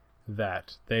like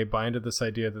that. They buy into this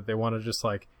idea that they want to just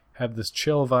like have this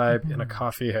chill vibe in a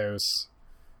coffee house,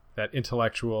 that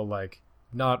intellectual, like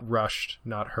not rushed,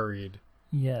 not hurried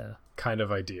kind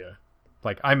of idea.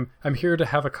 Like I'm here to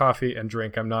have a coffee and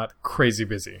drink. I'm not crazy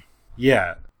busy.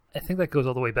 Yeah. I think that goes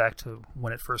all the way back to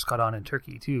when it first caught on in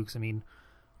Turkey too, because I mean,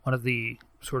 one of the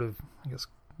sort of, I guess,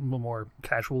 more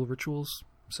casual rituals,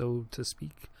 so to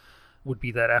speak, would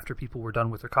be that after people were done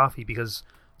with their coffee, because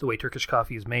the way Turkish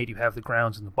coffee is made, you have the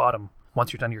grounds in the bottom.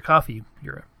 Once you're done your coffee,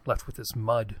 you're left with this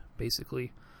mud,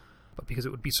 basically. But because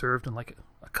it would be served in like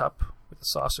a cup with a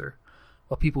saucer,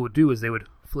 what people would do is they would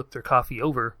flip their coffee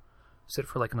over, sit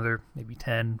for like another maybe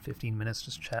 10, 15 minutes,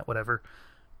 just chat, whatever.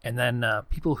 And then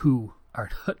people who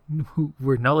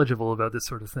were knowledgeable about this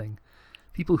sort of thing,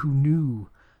 people who knew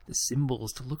the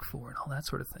symbols to look for and all that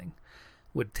sort of thing,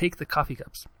 would take the coffee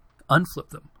cups, unflip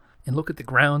them, and look at the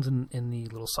grounds in the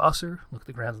little saucer, look at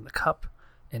the grounds in the cup,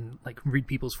 and like read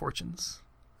people's fortunes.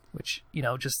 Which, you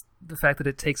know, just the fact that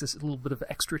it takes us a little bit of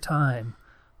extra time,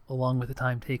 along with the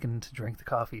time taken to drink the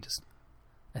coffee, just,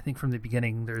 I think from the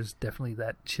beginning, there's definitely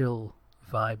that chill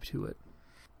vibe to it.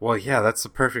 Well, yeah, that's the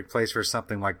perfect place for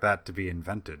something like that to be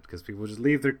invented, because people just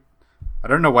leave their... I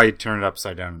don't know why you turn it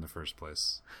upside down in the first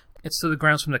place. It's so the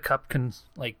grounds from the cup can,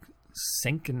 like,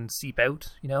 sink and seep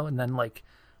out, you know, and then, like,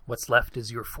 what's left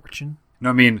is your fortune. No,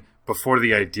 I mean, before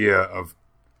the idea of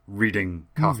reading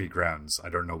coffee grounds, I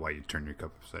don't know why you turn your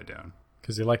cup upside down.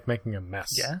 Because you like making a mess.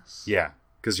 Yes? Yeah,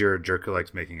 because you're a jerk who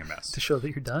likes making a mess. To show that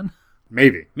you're done?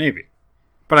 Maybe.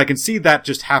 But I can see that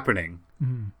just happening.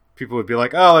 Mm-hmm. People would be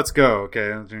like, oh, let's go.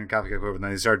 Okay, I'm doing a coffee cup over. And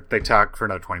then they talk for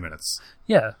another 20 minutes.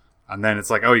 Yeah. And then it's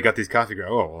like, oh, you got these coffee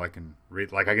grounds. Oh, well, I can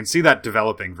read. Like, I can see that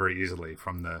developing very easily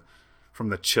from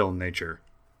the chill nature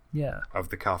of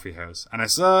the coffee house. And I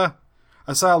saw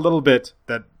a little bit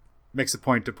that makes a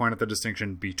point to point out the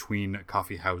distinction between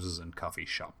coffee houses and coffee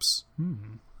shops.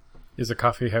 Mm-hmm. Is a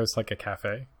coffee house like a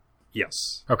cafe?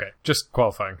 Yes. Okay, just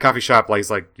qualifying. Coffee shop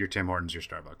is like your Tim Hortons, your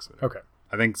Starbucks. Whatever. Okay.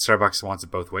 I think Starbucks wants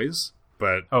it both ways,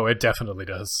 but... Oh, it definitely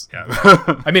does. Yeah.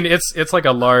 I mean, it's like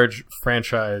a large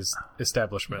franchise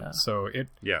establishment, so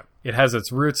it has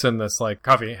its roots in this like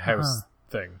coffee house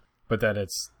thing, but then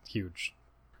it's huge.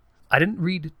 I didn't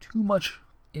read too much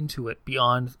into it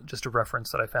beyond just a reference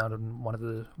that I found in one of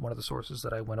the sources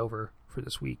that I went over for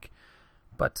this week.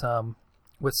 But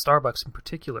with Starbucks in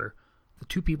particular, the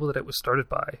two people that it was started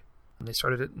by, and they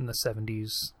started it in the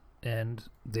 70s, and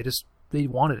they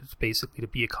wanted it basically to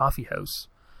be a coffee house.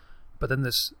 But then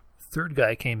this third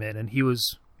guy came in, and he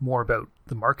was more about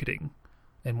the marketing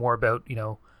and more about, you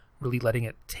know, really letting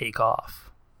it take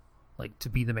off. Like to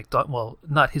be the McDonald's, well,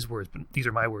 not his words, but these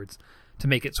are my words, to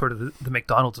make it sort of the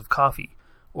McDonald's of coffee.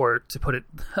 Or to put it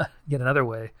yet another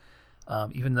way,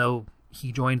 even though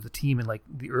he joined the team in like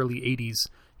the early 80s,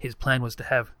 his plan was to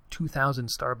have 2,000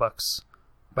 Starbucks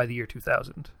by the year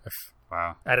 2000.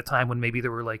 Wow. At a time when maybe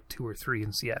there were like 2 or 3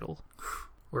 in Seattle.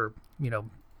 Or, you know,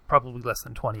 probably less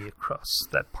than 20 across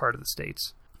that part of the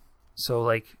States. So,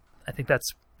 like, I think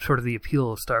that's sort of the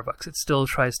appeal of Starbucks. It still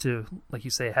tries to, like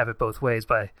you say, have it both ways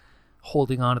by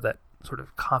holding on to that sort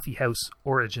of coffee house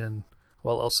origin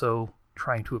while also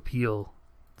trying to appeal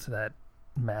to that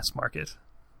mass market,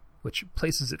 which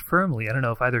places it firmly, I don't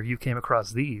know if either of you came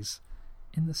across these,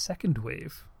 in the second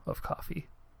wave of coffee.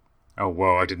 Oh,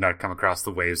 whoa, I did not come across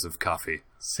the waves of coffee.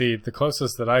 See, the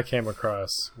closest that I came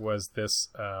across was this.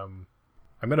 I'm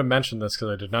going to mention this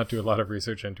because I did not do a lot of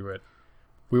research into it.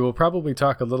 We will probably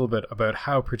talk a little bit about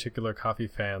how particular coffee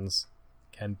fans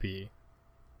can be.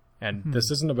 And this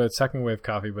isn't about second wave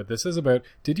coffee, but this is about,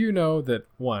 did you know that,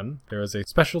 one, there is a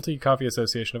Specialty Coffee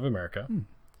Association of America,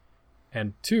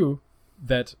 and two,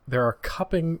 that there are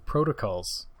cupping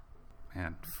protocols.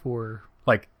 Man. For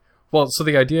So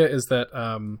the idea is that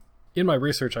in my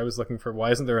research, I was looking for why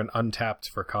isn't there an Untapped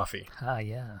for coffee?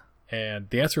 yeah. And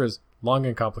the answer is long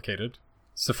and complicated.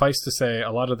 Suffice to say, a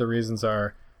lot of the reasons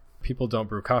are people don't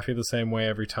brew coffee the same way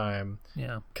every time,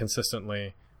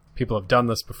 consistently. People have done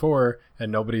this before,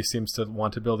 and nobody seems to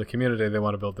want to build a community. They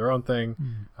want to build their own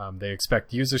thing. They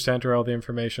expect users to enter all the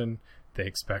information. They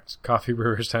expect coffee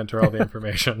brewers to enter all the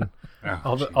information.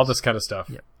 All this kind of stuff.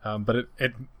 Yep. But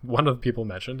it one of the people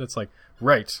mentioned, it's like,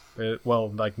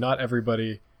 not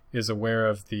everybody is aware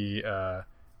of the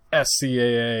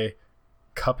SCAA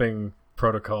cupping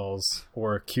protocols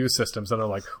or queue systems, and are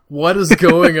like, what is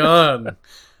going on?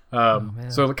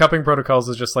 So the cupping protocols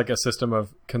is just like a system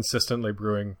of consistently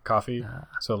brewing coffee.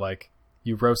 So like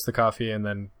you roast the coffee and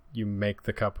then you make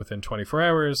the cup within 24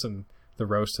 hours, and the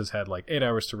roast has had like 8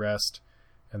 hours to rest,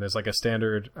 and there's like a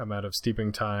standard amount of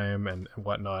steeping time and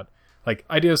whatnot. Like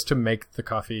ideas to make the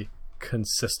coffee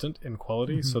consistent in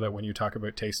quality so that when you talk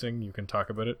about tasting, you can talk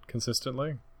about it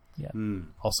consistently. Yeah.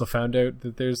 Also found out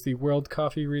that there's the World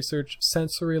Coffee Research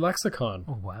Sensory Lexicon.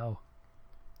 Oh, wow.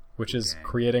 Which is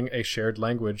creating a shared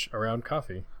language around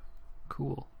coffee.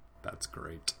 Cool. That's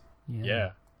great.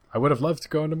 Yeah. I would have loved to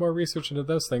go into more research into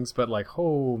those things, but like,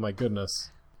 oh my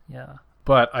goodness. Yeah.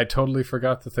 But I totally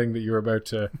forgot the thing that you were about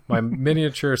to... My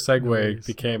miniature segue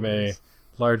became a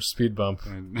large speed bump.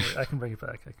 I can bring it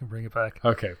back.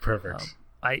 Okay, perfect.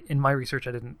 In my research,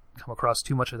 I didn't come across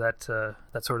too much of that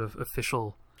sort of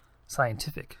official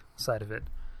scientific side of it,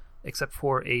 except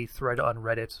for a thread on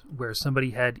Reddit where somebody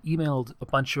had emailed a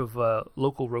bunch of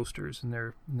local roasters in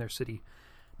their city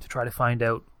to try to find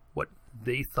out what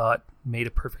they thought made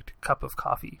a perfect cup of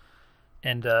coffee.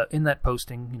 And in that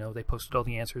posting, they posted all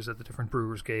the answers that the different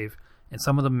brewers gave, and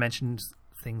some of them mentioned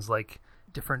things like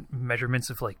different measurements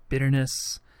of like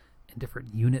bitterness and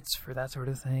different units for that sort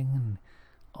of thing, and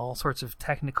all sorts of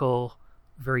technical,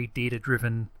 very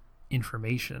data-driven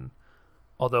information.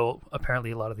 Although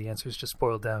apparently a lot of the answers just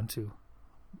boiled it down to,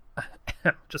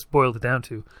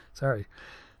 sorry,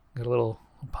 got a little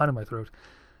pun in my throat,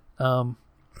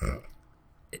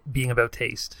 being about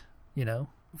taste,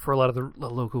 For a lot of the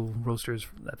local roasters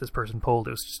that this person polled,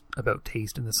 it was just about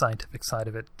taste, and the scientific side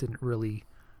of it didn't really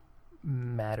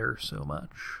matter so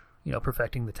much.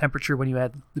 Perfecting the temperature when you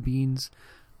add the beans,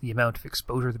 the amount of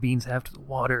exposure the beans have to the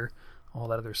water, all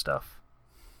that other stuff.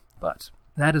 But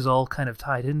that is all kind of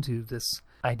tied into this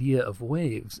idea of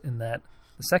waves, in that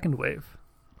the second wave,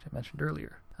 which I mentioned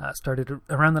earlier, started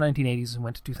around the 1980s and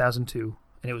went to 2002,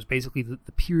 and it was basically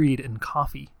the period in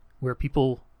coffee where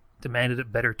people demanded a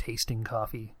better tasting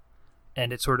coffee,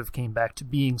 and it sort of came back to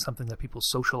being something that people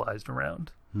socialized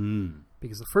around.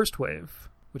 Because the first wave,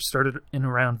 which started in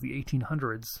around the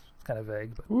 1800s, it's kind of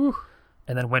vague, but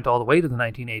and then went all the way to the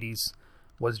 1980s,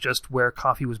 was just where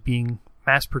coffee was being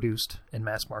mass-produced and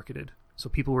mass-marketed. So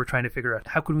people were trying to figure out,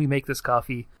 how can we make this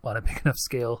coffee on a big enough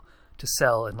scale to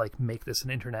sell and like make this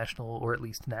an international or at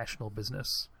least national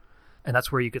business? And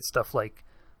that's where you get stuff like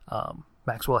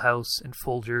Maxwell House and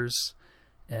Folgers,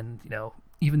 and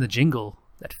even the jingle,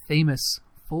 that famous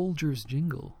Folgers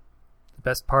jingle. The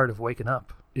best part of waking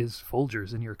up is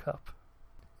Folgers in your cup.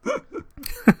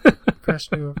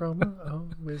 Fresh new aroma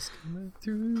always coming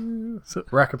through. So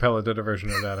Rockapella did a version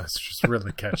of that. It's just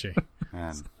really catchy.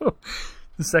 Man. So,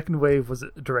 the second wave was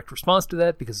a direct response to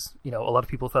that because, a lot of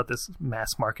people thought this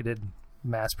mass-marketed,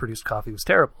 mass-produced coffee was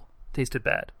terrible. Tasted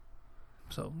bad.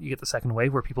 So you get the second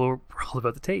wave where people were all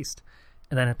about the taste.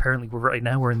 And then apparently we're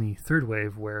in the third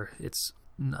wave where it's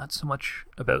not so much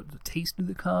about the taste of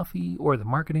the coffee or the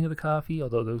marketing of the coffee,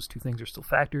 although those two things are still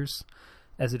factors,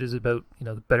 as it is about,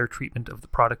 the better treatment of the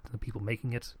product and the people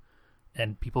making it.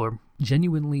 And people are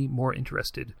genuinely more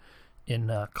interested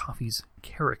in coffee's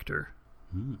character.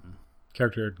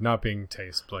 Character not being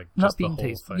taste, like not just being the whole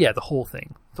taste. thing. Yeah, the whole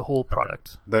thing, the whole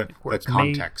product. The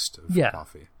context of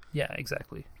coffee. Yeah,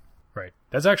 exactly. Right.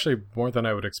 That's actually more than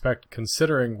I would expect,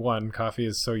 considering, one, coffee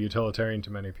is so utilitarian to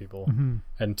many people,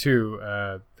 and two,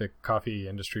 the coffee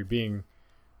industry being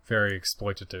very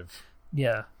exploitative.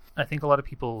 Yeah, I think a lot of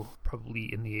people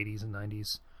probably in the 80s and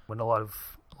 90s, when a lot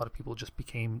of people just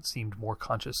seemed more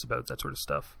conscious about that sort of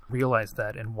stuff, realized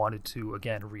that and wanted to,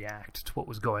 again, react to what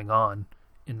was going on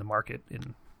in the market,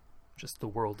 in just the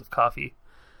world of coffee.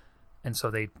 And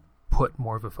so they put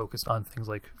more of a focus on things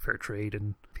like fair trade,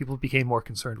 and people became more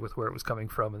concerned with where it was coming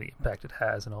from and the impact it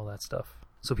has and all that stuff.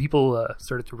 So people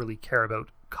started to really care about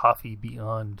coffee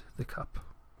beyond the cup.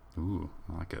 Ooh,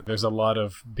 I like it. There's a lot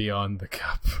of beyond the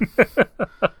cup.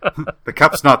 The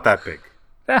cup's not that big.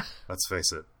 Let's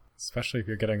face it. Especially if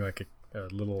you're getting like a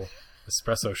little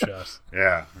espresso shot.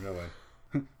 Yeah,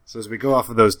 really. So as we go off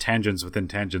of those tangents within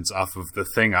tangents off of the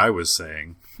thing I was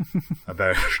saying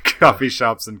about coffee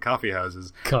shops and coffee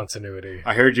houses. Continuity.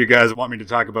 I heard you guys want me to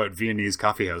talk about Viennese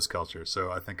coffee house culture, so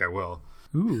I think I will.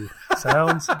 Ooh,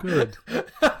 sounds good.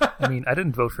 I mean, I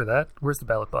didn't vote for that. Where's the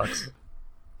ballot box?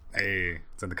 Hey,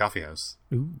 it's in the coffee house,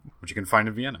 Ooh. which you can find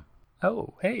in Vienna.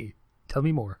 Oh, hey. Tell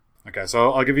me more. Okay,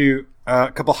 so I'll give you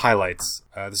a couple highlights.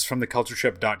 This is from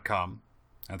thecultureship.com,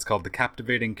 and it's called The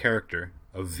Captivating Character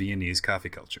of Viennese Coffee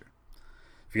Culture.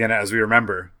 Vienna, as we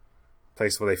remember,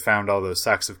 place where they found all those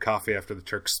sacks of coffee after the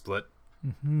Turks split,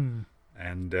 and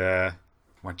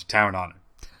went to town on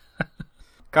it.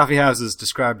 Coffee houses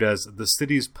described as the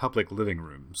city's public living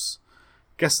rooms.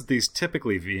 Guests at these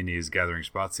typically Viennese gathering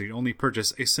spots need only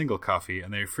purchase a single coffee,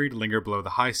 and they are free to linger below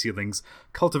the high ceilings,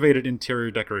 cultivated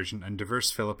interior decoration, and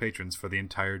diverse fellow patrons for the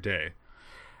entire day.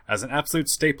 As an absolute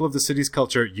staple of the city's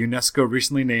culture, UNESCO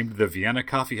recently named the Vienna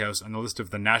Coffee House on the list of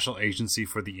the National Agency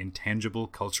for the Intangible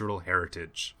Cultural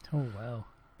Heritage. Oh, wow.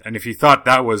 And if you thought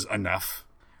that was enough,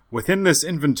 within this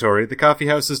inventory, the coffee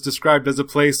house is described as a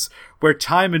place where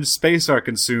time and space are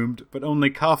consumed, but only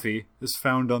coffee is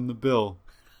found on the bill.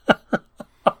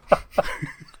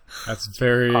 That's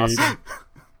very... Awesome.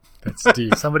 That's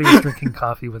deep. Somebody was drinking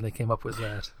coffee when they came up with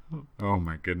that. Oh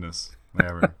my goodness.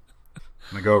 Whatever.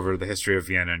 I'm going to go over the history of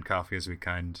Vienna and coffee as we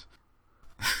kind.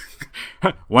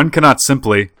 One cannot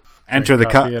simply enter the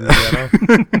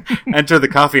enter the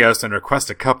coffee house and request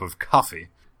a cup of coffee,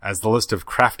 as the list of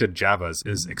crafted Javas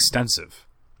is extensive.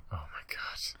 Oh my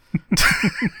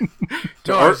god.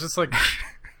 No, I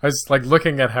was like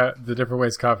looking at how the different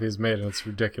ways coffee is made, and it's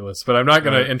ridiculous. But I'm not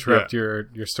going to interrupt your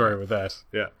story with that.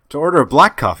 Yeah. To order a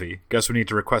black coffee, guests would need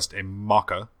to request a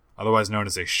mocha, otherwise known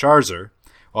as a Scharzer,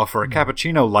 while for a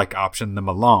cappuccino-like option, the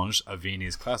Melange, a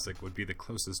Viennese classic, would be the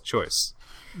closest choice.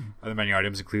 Other menu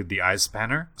items include the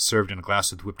Eispanner, served in a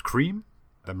glass with whipped cream,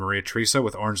 the Maria Teresa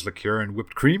with orange liqueur and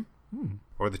whipped cream,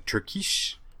 or the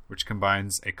Türkisch, which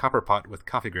combines a copper pot with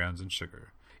coffee grounds and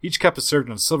sugar. Each cup is served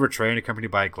on a silver tray and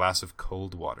accompanied by a glass of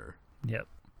cold water. Yep.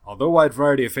 Although a wide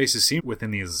variety of faces seen within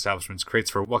these establishments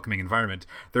creates for a welcoming environment,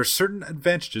 there are certain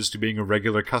advantages to being a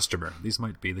regular customer. These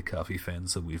might be the coffee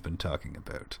fans that we've been talking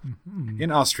about. Mm-hmm.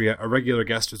 In Austria, a regular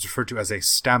guest is referred to as a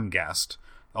Stammgast,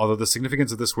 although the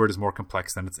significance of this word is more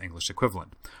complex than its English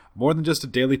equivalent. More than just a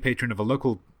daily patron of a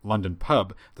local London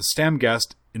pub, the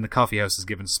Stammgast in the coffee house is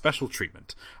given special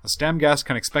treatment. A Stammgast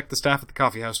can expect the staff at the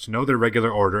coffee house to know their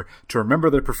regular order, to remember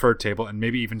their preferred table, and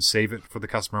maybe even save it for the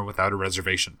customer without a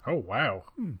reservation. Oh, wow.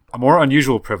 A more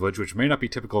unusual privilege, which may not be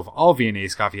typical of all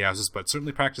Viennese coffee houses, but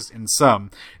certainly practiced in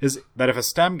some, is that if a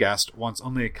Stammgast wants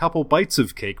only a couple bites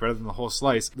of cake rather than the whole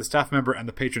slice, the staff member and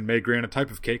the patron may agree on a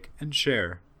type of cake and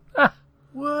share.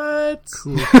 What?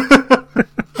 Cool.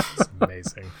 That's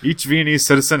amazing. Each Viennese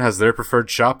citizen has their preferred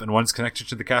shop, and one's connection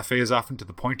to the cafe is often to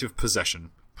the point of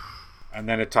possession. And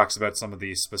then it talks about some of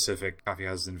the specific coffee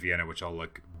houses in Vienna, which all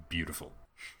look beautiful.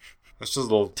 That's just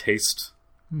a little taste,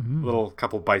 a little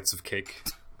couple bites of cake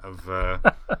of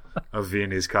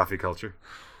Viennese coffee culture.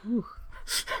 Oh,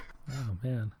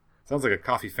 man. Sounds like a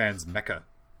coffee fan's mecca.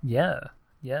 Yeah.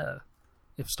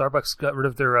 If Starbucks got rid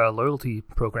of their loyalty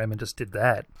program and just did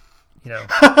that, you know.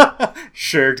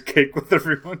 Shared cake with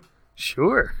everyone.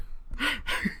 Sure.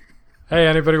 Hey,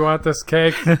 anybody want this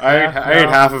cake? I ate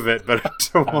half of it, but I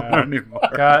don't want any more.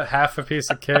 Got half a piece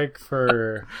of cake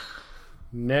for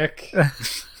Nick.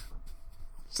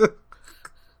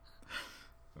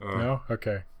 No?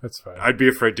 Okay, that's fine. I'd be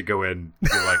afraid to go in and be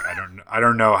like, I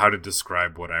don't know how to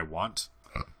describe what I want.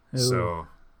 Ooh. So,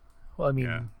 Well, I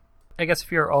mean, I guess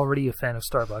if you're already a fan of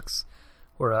Starbucks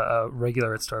or a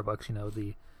regular at Starbucks, you know,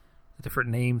 the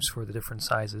different names for the different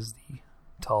sizes, the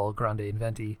tall, grande, and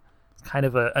venti, it's kind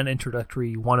of an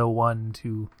introductory 101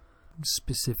 to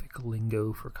specific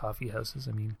lingo for coffee houses.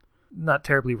 I mean, not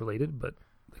terribly related, but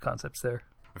the concept's there.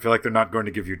 I feel like they're not going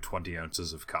to give you 20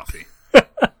 ounces of coffee.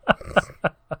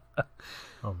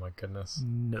 Oh my goodness.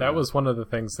 No. That was one of the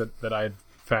things that I'd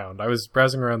found. I was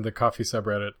browsing around the coffee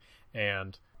subreddit,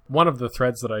 and one of the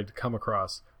threads that I'd come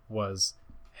across was,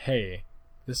 hey,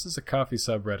 this is a coffee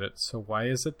subreddit, so why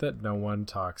is it that no one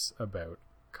talks about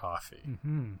coffee?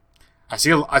 Mm-hmm. I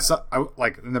saw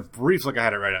like in the brief look I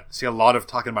had it right at, I see a lot of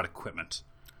talking about equipment.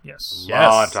 Yes. A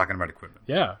lot of talking about equipment.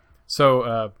 Yeah.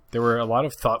 So there were a lot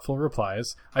of thoughtful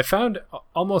replies. I found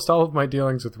almost all of my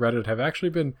dealings with Reddit have actually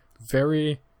been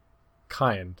very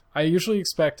kind. I usually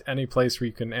expect any place where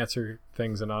you can answer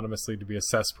things anonymously to be a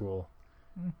cesspool,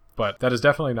 but that has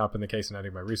definitely not been the case in any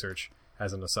of my research,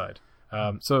 as an aside.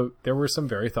 So there were some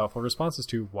very thoughtful responses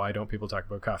to why don't people talk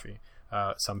about coffee.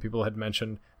 Some people had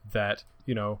mentioned that,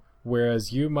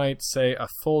 whereas you might say a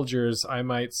Folgers, I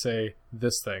might say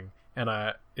this thing. And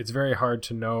it's very hard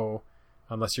to know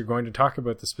unless you're going to talk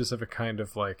about the specific kind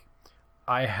of, like,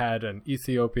 I had an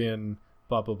Ethiopian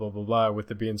blah, blah, blah, blah, blah with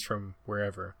the beans from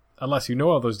wherever. Unless you know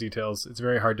all those details, it's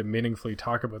very hard to meaningfully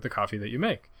talk about the coffee that you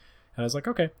make. And I was like,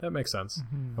 okay, that makes sense.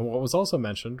 Mm-hmm. And what was also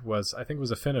mentioned was, I think it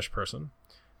was a Finnish person,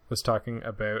 was talking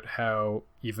about how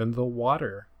even the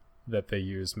water that they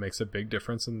use makes a big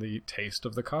difference in the taste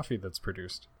of the coffee that's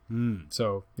produced.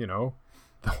 So, the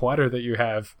water that you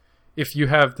have, if you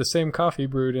have the same coffee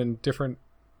brewed in different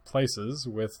places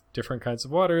with different kinds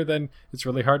of water, then it's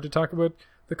really hard to talk about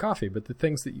the coffee. But the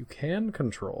things that you can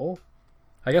control,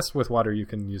 I guess with water you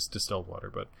can use distilled water,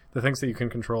 but the things that you can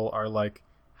control are like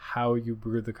how you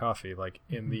brew the coffee, like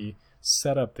in the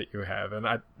setup that you have. And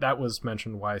that was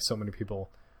mentioned why so many people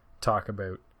talk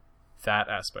about that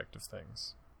aspect of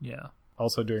things. Yeah.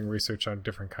 Also doing research on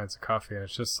different kinds of coffee, and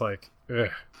it's just like, ugh.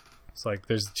 It's like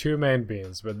there's two main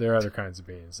beans, but there are other kinds of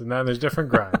beans. And then there's different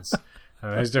grinds.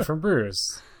 And there's different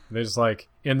brews. And there's like,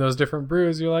 in those different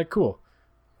brews, you're like, cool.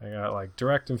 I got like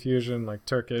direct infusion, like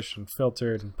Turkish, and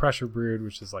filtered and pressure brewed,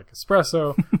 which is like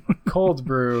espresso, cold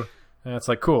brew. And it's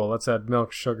like, cool, let's add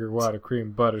milk, sugar, water,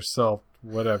 cream, butter, salt,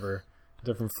 whatever.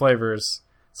 Different flavors.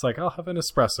 It's like, I'll have an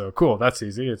espresso. Cool, that's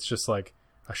easy. It's just like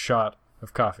a shot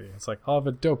of coffee. It's like, I'll have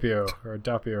a doppio or a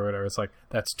doppio or whatever. It's like,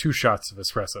 that's 2 shots of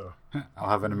espresso. I'll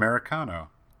have an Americano.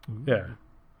 Yeah.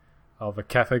 I'll have a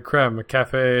cafe creme, a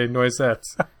cafe noisette,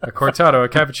 a cortado, a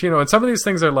cappuccino. And some of these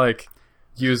things are like,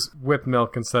 use whipped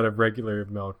milk instead of regular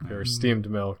milk or steamed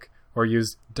milk, or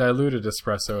use diluted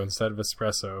espresso instead of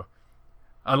espresso.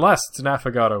 Unless it's an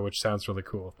affogato, which sounds really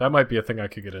cool. That might be a thing I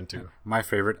could get into. My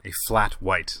favorite, a flat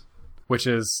white. Which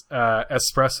is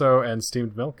espresso and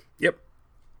steamed milk? Yep.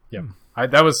 Yep.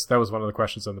 That was one of the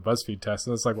questions on the BuzzFeed test,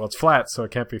 and it's like, well, it's flat, so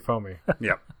it can't be foamy.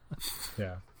 Yep.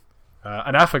 Yeah.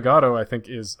 An affogato, I think,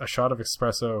 is a shot of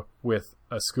espresso with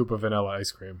a scoop of vanilla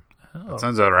ice cream. Oh. That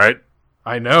sounds all right.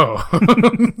 I know.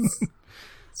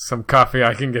 Some coffee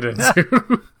I can get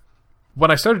into.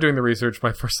 When I started doing the research,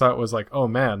 my first thought was like, oh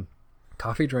man,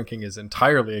 coffee drinking is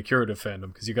entirely a curative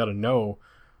fandom because you got to know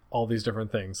all these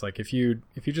different things. Like if you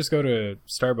just go to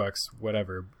Starbucks,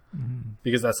 whatever,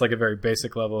 because that's like a very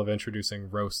basic level of introducing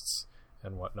roasts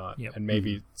and whatnot, and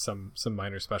maybe some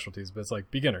minor specialties, but it's like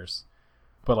beginners.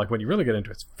 But like when you really get into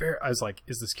it, I was like,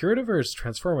 is this curative or is it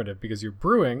transformative? Because you're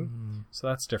brewing, so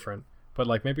that's different. But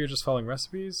like maybe you're just following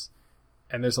recipes,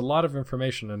 and there's a lot of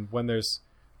information. And when there's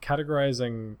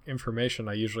categorizing information,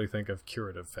 I usually think of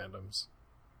curative fandoms.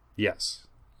 Yes.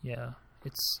 Yeah,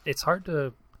 it's hard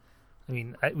to. I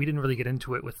mean, we didn't really get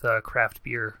into it with craft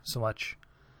beer so much,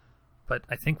 but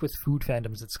I think with food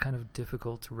fandoms, it's kind of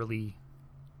difficult to really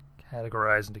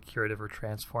categorize into curative or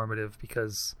transformative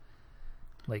because,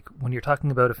 like, when you're talking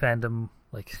about a fandom,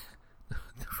 like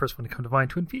the first one to come to mind,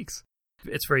 Twin Peaks,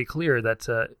 it's very clear that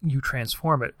you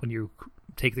transform it when you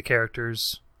take the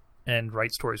characters and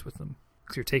write stories with them.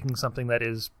 Because you're taking something that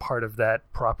is part of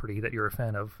that property that you're a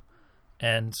fan of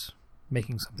and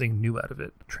making something new out of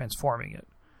it, transforming it.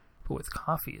 But with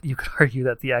coffee, you could argue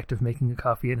that the act of making a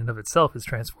coffee in and of itself is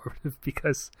transformative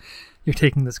because you're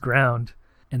taking this ground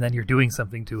and then you're doing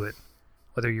something to it,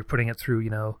 whether you're putting it through,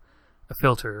 a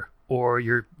filter, or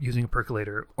you're using a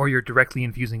percolator, or you're directly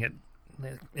infusing it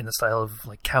in the style of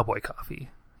like cowboy coffee.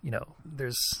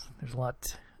 There's a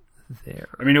lot there.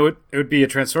 I mean, it would be a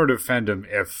transformative fandom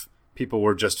if people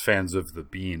were just fans of the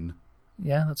bean.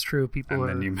 Yeah, that's true.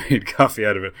 Then you made coffee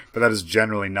out of it, but that is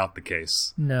generally not the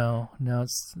case. No,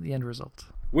 it's the end result.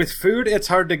 With food, it's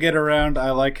hard to get around. I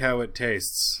like how it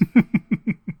tastes.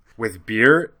 With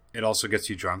beer, it also gets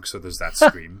you drunk, so there's that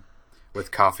scream. With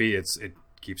coffee, it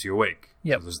keeps you awake.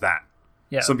 Yep. So there's that.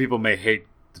 Yeah. Some people may hate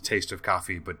the taste of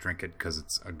coffee, but drink it because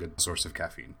it's a good source of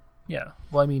caffeine. Yeah.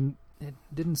 Well, I mean, it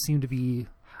didn't seem to be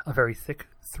a very thick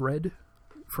thread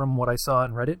from what I saw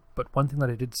on Reddit, but one thing that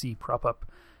I did see prop up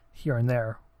here and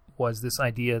there was this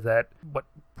idea that what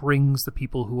brings the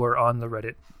people who are on the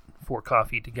Reddit for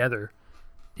coffee together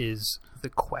is the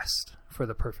quest for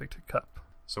the perfect cup.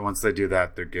 So once they do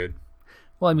that, they're good.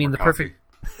 Well, I mean, the perfect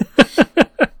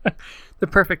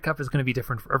cup is going to be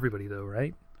different for everybody, though,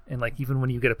 right? And like even when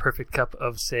you get a perfect cup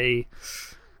of, say,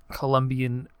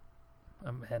 Colombian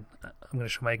man, I'm going to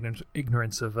show my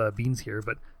ignorance of beans here,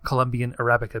 but Colombian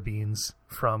Arabica beans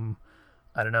from,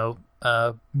 I don't know,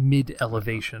 mid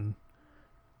elevation.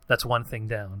 That's one thing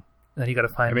down. And then you got to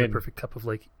find the perfect cup of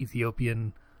like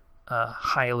Ethiopian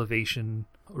high elevation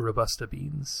Robusta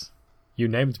beans. You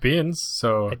named beans,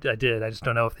 so I did. I just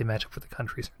don't know if they match up with the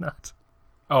countries or not.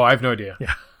 Oh, I have no idea.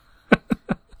 Yeah.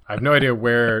 I have no idea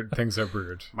where things are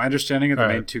brewed. My understanding of the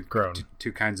main grown.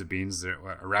 two kinds of beans are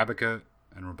Arabica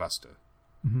and Robusta.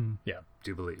 Mm-hmm. Yeah. I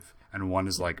do believe. And one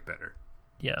is like better.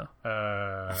 Yeah.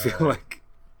 I feel like.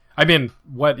 I mean,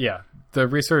 the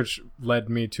research led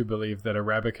me to believe that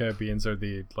Arabica beans are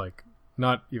the, like,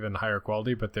 not even higher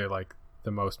quality, but they're like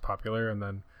the most popular, and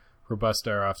then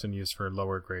Robusta are often used for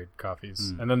lower grade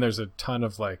coffees. And then there's a ton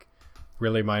of like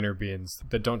really minor beans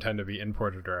that don't tend to be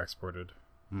imported or exported.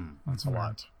 That's a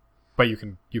lot. But you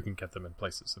can get them in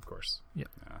places, of course. Yeah.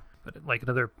 But like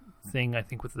another thing I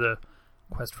think with the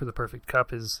quest for the perfect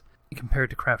cup is compared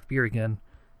to craft beer again.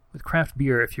 With craft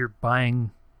beer, if you're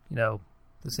buying, the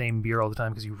same beer all the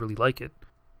time because you really like it,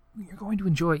 you're going to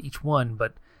enjoy each one,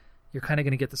 but you're kind of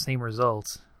going to get the same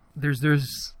results.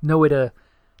 There's no way to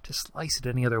slice it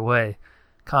any other way.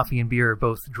 Coffee and beer are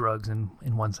both drugs in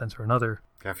one sense or another.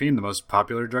 Caffeine, the most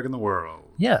popular drug in the world.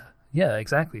 Yeah,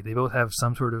 exactly. They both have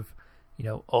some sort of,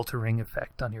 altering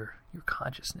effect on your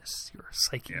consciousness, your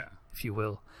psyche, if you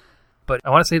will. But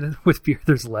I want to say that with beer,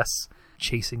 there's less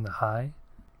chasing the high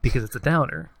because it's a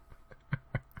downer.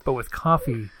 But with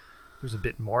coffee, there's a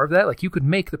bit more of that. Like, you could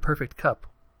make the perfect cup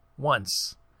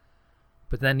once,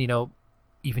 but then,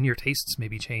 even your tastes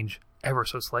maybe change ever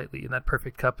so slightly, and that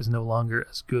perfect cup is no longer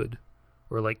as good,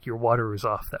 or like your water was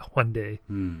off that one day.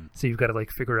 So you've got to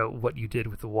like figure out what you did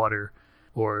with the water,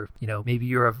 or maybe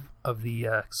you're of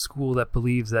the school that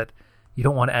believes that you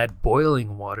don't want to add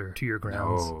boiling water to your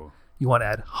grounds. No. You want to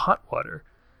add hot water.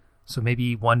 So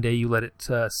maybe one day you let it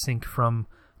sink from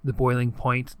the boiling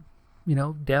point,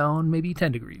 down maybe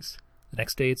 10 degrees. The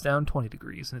next day it's down 20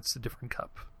 degrees and it's a different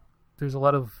cup. There's a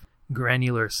lot of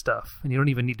granular stuff, and you don't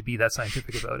even need to be that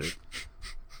scientific about it.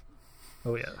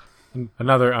 Oh yeah.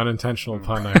 Another unintentional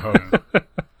pun, I hope.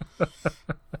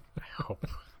 I hope.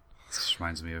 This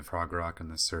reminds me of Frog Rock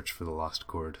and the search for the lost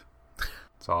chord.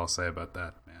 That's all I'll say about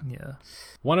that, man. Yeah.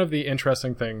 One of the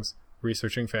interesting things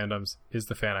researching fandoms is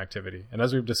the fan activity. And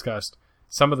as we've discussed,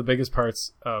 some of the biggest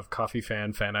parts of coffee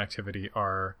fan activity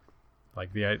are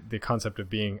like the concept of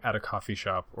being at a coffee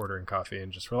shop, ordering coffee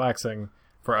and just relaxing.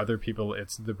 For other people,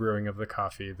 it's the brewing of the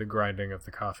coffee, the grinding of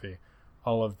the coffee,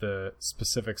 all of the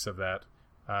specifics of that.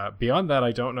 Beyond that,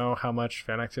 I don't know how much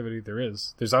fan activity there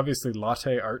is. There's obviously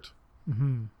latte art.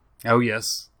 Mm-hmm. Oh,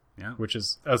 yes. Yeah. Which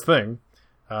is a thing.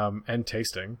 And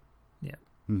tasting. Yeah.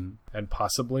 Mm-hmm. And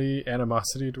possibly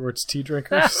animosity towards tea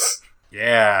drinkers.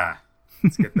 Yeah.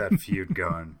 Let's get that feud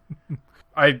going.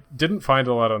 I didn't find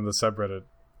a lot on the subreddit.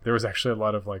 There was actually a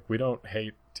lot of like, we don't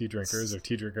hate tea drinkers, or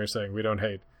tea drinkers saying we don't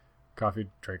hate coffee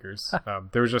drinkers.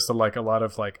 There was just a lot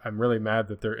of like, I'm really mad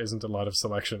that there isn't a lot of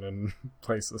selection in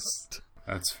places.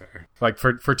 That's fair. Like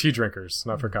for tea drinkers,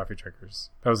 not for coffee drinkers.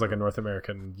 That was like a North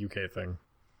American UK thing.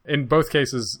 In both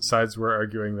cases, sides were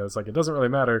arguing that it's like, it doesn't really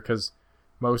matter because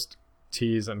most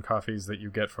teas and coffees that you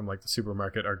get from like the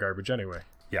supermarket are garbage anyway.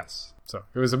 Yes. So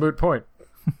it was a moot point.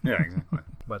 Yeah, exactly.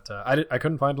 But I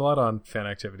couldn't find a lot on fan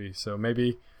activity. So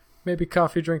maybe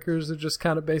coffee drinkers are just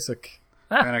kind of basic.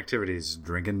 Fan activities,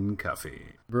 drinking coffee.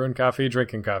 Brewing coffee,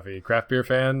 drinking coffee. Craft beer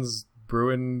fans,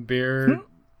 brewing beer,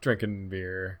 drinking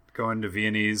beer. Going to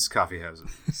Viennese coffee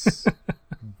houses.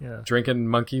 Yeah. Drinking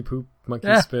monkey poop,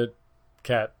 monkey spit,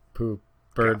 cat poop,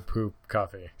 bird poop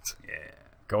coffee. Yeah.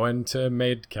 Going to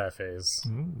maid cafes.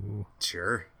 Ooh.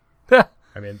 Sure.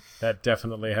 I mean, that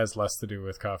definitely has less to do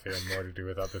with coffee and more to do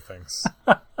with other things.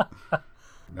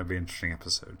 That'd be an interesting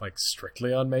episode. Like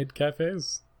strictly on maid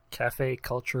cafes? Cafe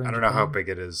culture. I don't know how big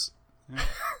it is.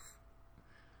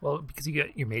 Well, because you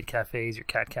get your maid cafes, your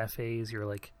cat cafes, your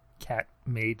like cat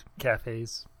maid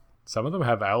cafes. Some of them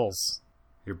have owls.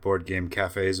 Your board game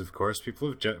cafes, of course.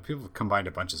 People have combined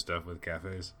a bunch of stuff with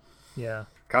cafes. Yeah.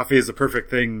 Coffee is the perfect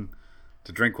thing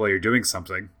to drink while you're doing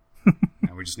something.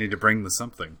 And we just need to bring the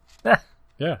something.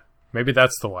 Yeah. Maybe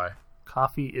that's the why.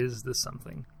 Coffee is the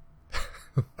something.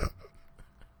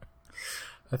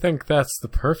 I think that's the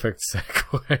perfect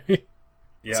segue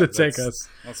Yeah, to take us.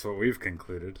 That's what we've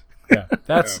concluded. Yeah,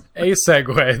 that's a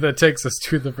segue that takes us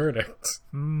to the verdict.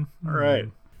 Mm. All right.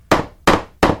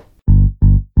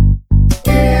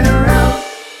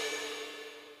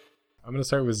 I'm going to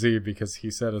start with Z because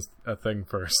he said a thing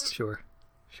first. Sure.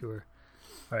 All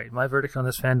right, my verdict on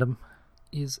this fandom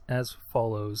is as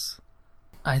follows.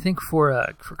 I think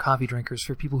for coffee drinkers,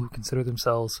 for people who consider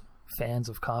themselves fans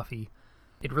of coffee,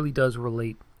 it really does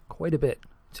relate quite a bit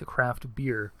to craft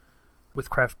beer. With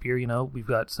craft beer, we've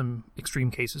got some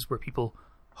extreme cases where people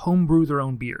homebrew their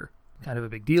own beer. Kind of a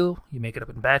big deal. You make it up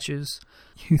in batches.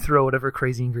 You throw whatever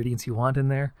crazy ingredients you want in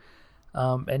there.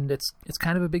 And it's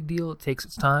kind of a big deal. It takes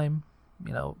its time,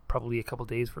 probably a couple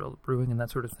days for brewing and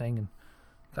that sort of thing. And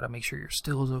got to make sure your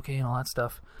still is okay and all that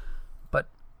stuff. But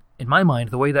in my mind,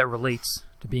 the way that relates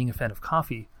to being a fan of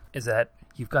coffee is that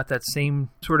you've got that same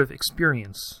sort of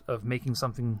experience of making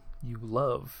something you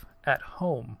love at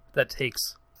home that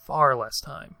takes far less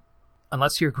time.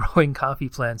 Unless you're growing coffee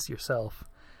plants yourself,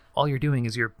 all you're doing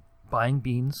is you're buying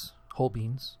beans, whole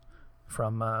beans,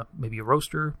 from maybe a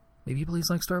roaster, maybe a place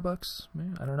like Starbucks,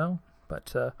 I don't know.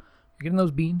 But you're getting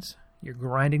those beans, you're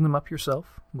grinding them up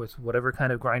yourself with whatever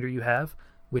kind of grinder you have,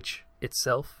 which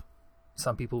itself,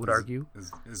 some people would argue,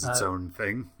 is its own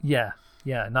thing. Yeah,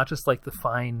 not just like the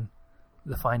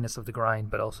fineness of the grind,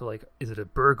 but also like, is it a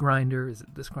burr grinder? Is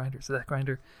it this grinder? Is it that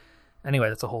grinder? Anyway,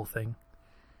 that's a whole thing.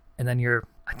 And then you're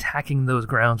attacking those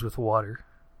grounds with water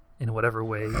in whatever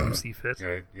way you see fit.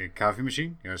 You got a coffee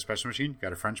machine? You got a espresso machine? You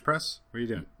got a French press? What are you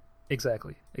doing?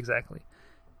 Exactly.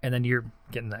 And then you're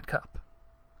getting that cup.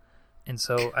 And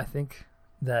so I think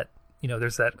that,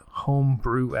 there's that home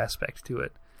brew aspect to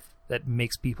it that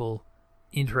makes people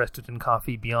interested in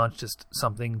coffee beyond just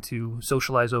something to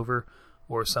socialize over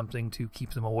or something to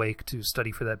keep them awake to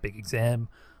study for that big exam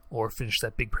or finish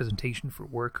that big presentation for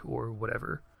work or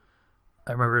whatever.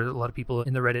 I remember a lot of people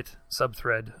in the Reddit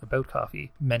subthread about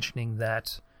coffee mentioning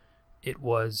that it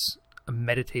was a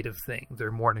meditative thing,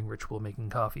 their morning ritual making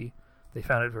coffee. They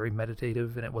found it very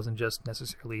meditative, and it wasn't just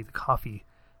necessarily the coffee,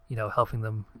 helping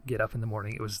them get up in the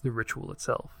morning. It was the ritual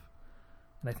itself.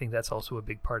 And I think that's also a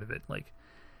big part of it.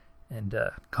 And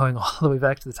going all the way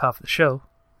back to the top of the show,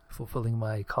 fulfilling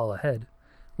my call ahead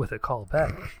with a call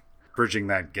back. Bridging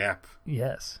that gap.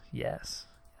 Yes.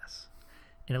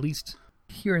 And at least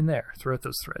here and there, throughout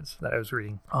those threads that I was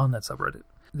reading on that subreddit,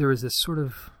 there was this sort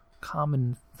of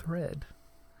common thread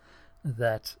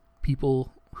that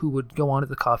people who would go onto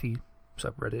the coffee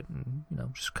subreddit and,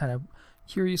 just kind of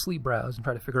curiously browse and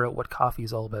try to figure out what coffee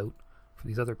is all about for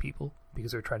these other people,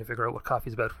 because they're trying to figure out what coffee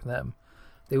is about for them.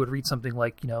 They would read something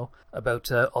like,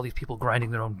 about all these people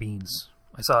grinding their own beans.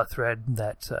 I saw a thread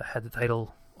that had the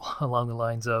title along the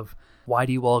lines of, "Why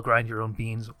do you all grind your own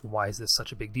beans? Why is this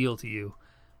such a big deal to you?"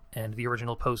 And the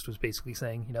original post was basically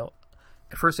saying,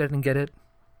 at first I didn't get it.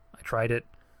 I tried it,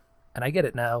 and I get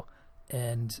it now.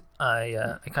 And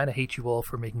I kind of hate you all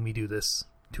for making me do this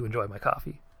to enjoy my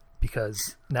coffee,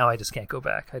 because now I just can't go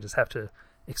back. I just have to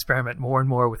experiment more and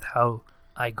more with how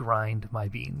I grind my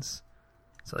beans.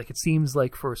 So it seems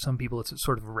like for some people it's a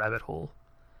sort of a rabbit hole.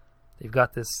 They've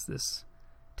got this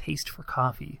taste for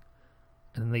coffee,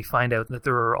 and then they find out that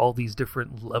there are all these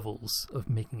different levels of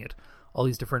making it, all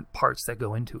these different parts that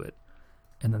go into it,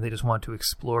 and then they just want to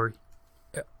explore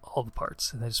all the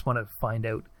parts, and they just want to find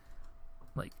out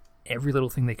every little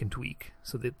thing they can tweak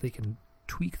so that they can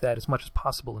tweak that as much as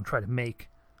possible and try to make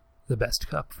the best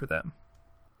cup for them.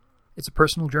 It's a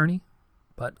personal journey,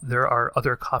 but there are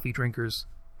other coffee drinkers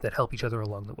that help each other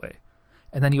along the way.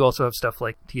 And then you also have stuff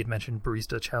like T had mentioned,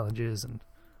 barista challenges and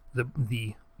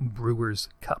the Brewers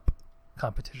Cup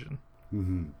competition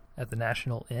at the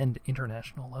national and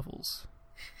international levels.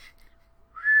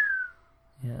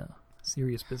 Yeah,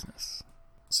 serious business.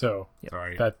 So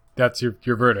Sorry. that's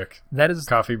your verdict. That is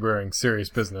coffee brewing, serious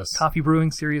business. Coffee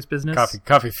brewing, serious business.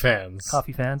 Coffee fans.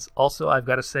 Coffee fans. Also, I've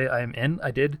got to say I am in.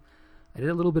 I did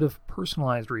a little bit of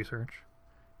personalized research,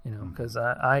 because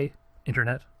I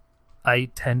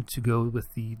tend to go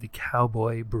with the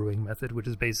cowboy brewing method, which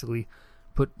is basically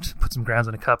put some grounds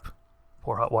in a cup,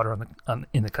 pour hot water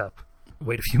in the cup,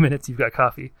 wait a few minutes, you've got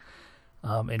coffee.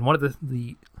 And one of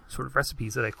the sort of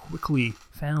recipes that I quickly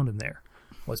found in there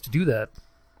was to do that.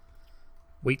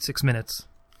 Wait 6 minutes,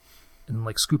 and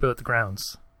scoop out the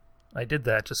grounds. I did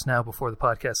that just now before the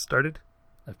podcast started.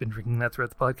 I've been drinking that throughout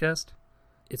the podcast.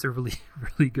 It's a really,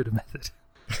 really good method.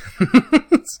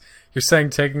 You're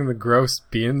saying taking the gross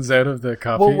beans out of the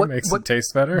coffee makes it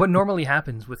taste better? What normally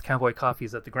happens with cowboy coffee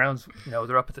is that the grounds,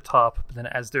 they're up at the top, but then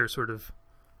as they're sort of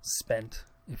spent,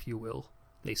 if you will,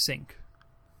 they sink.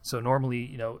 So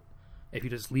normally, if you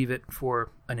just leave it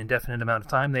for an indefinite amount of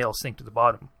time, they all sink to the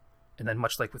bottom. And then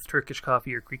much like with Turkish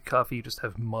coffee or Greek coffee, you just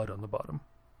have mud on the bottom.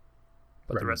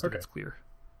 But the rest of it's clear.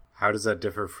 How does that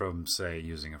differ from, say,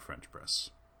 using a French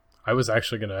press? I was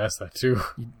actually going to ask that too.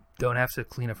 You don't have to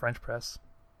clean a French press.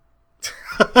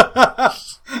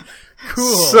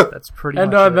 Cool. So, that's pretty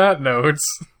and much on it. that note...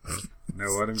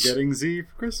 Know what I'm getting Z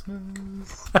for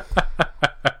Christmas.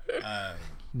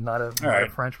 not a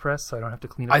right. French press, so I don't have to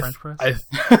clean a French press. I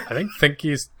think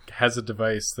Thinkies has a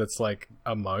device that's like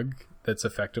a mug that's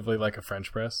effectively like a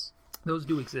French press. Those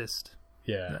do exist.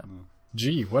 Yeah.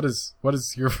 Gee, what is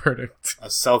your verdict? A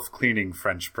self-cleaning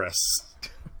French press.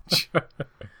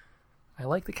 I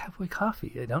like the Cowboy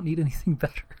Coffee. I don't need anything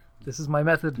better. This is my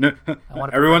method. No, I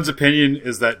want everyone's opinion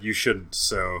is that you shouldn't,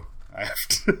 so I have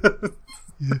to.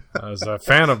 As a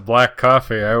fan of black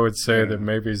coffee, I would say that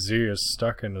maybe Z is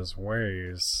stuck in his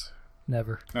ways.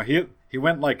 Never. No, he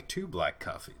went like to black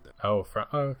coffee. Oh,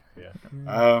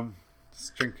 yeah.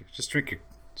 Just drink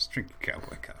your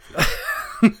Cowboy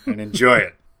Coffee and enjoy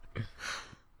it.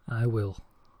 I will.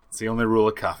 It's the only rule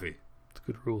of coffee. It's a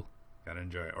good rule. Gotta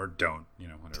enjoy it, or don't.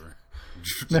 Whatever.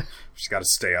 Just gotta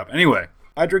stay up. Anyway,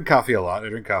 I drink coffee a lot. I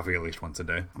drink coffee at least once a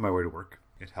day on my way to work.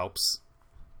 It helps.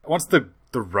 Once the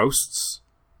roasts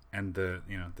and the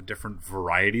different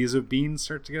varieties of beans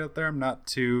start to get out there, I'm not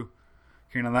too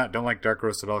keen on that. Don't like dark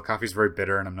roast at all. Coffee's very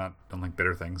bitter, and don't like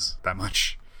bitter things that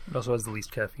much. It also has the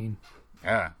least caffeine.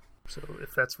 Yeah. So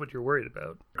if that's what you're worried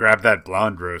about. Grab that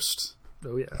blonde roast.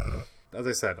 Oh, yeah. As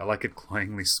I said, I like it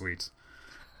cloyingly sweet.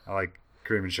 I like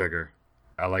cream and sugar.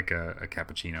 I like a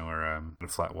cappuccino or a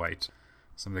flat white.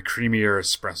 Some of the creamier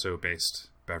espresso-based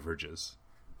beverages.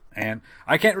 And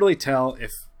I can't really tell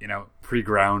if,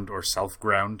 pre-ground or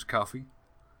self-ground coffee.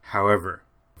 However,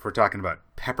 if we're talking about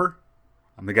pepper,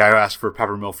 I'm the guy who asked for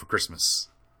peppermill for Christmas.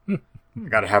 I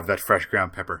gotta have that fresh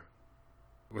ground pepper.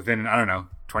 Within,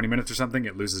 20 minutes or something,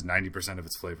 it loses 90% of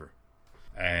its flavor.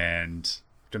 And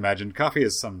to imagine coffee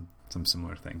is some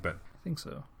similar thing, but I think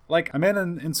so. Like, I'm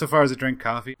insofar as I drink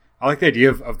coffee. I like the idea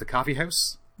of the coffee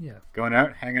house. Yeah. Going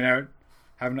out, hanging out.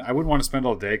 I wouldn't want to spend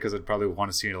all day because I'd probably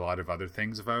want to see a lot of other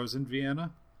things if I was in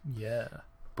Vienna. Yeah.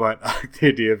 But I like the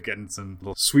idea of getting some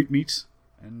little sweetmeat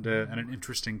and an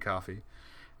interesting coffee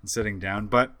and sitting down.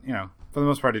 But, for the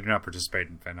most part, I do not participate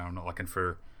in Vienna. I'm not looking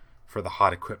for the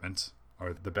hot equipment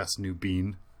or the best new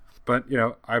bean. But,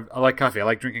 I like coffee. I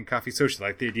like drinking coffee socially. I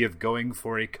like the idea of going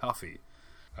for a coffee,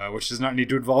 which does not need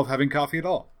to involve having coffee at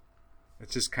all.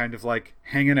 It's just kind of like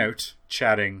hanging out,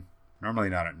 chatting.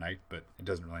 Normally not at night, but it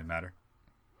doesn't really matter.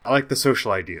 I like the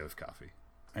social idea of coffee.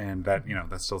 And that,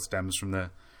 that still stems from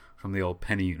the old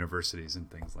penny universities and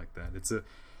things like that.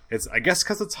 It's I guess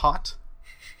because it's hot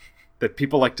that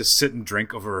people like to sit and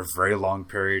drink over a very long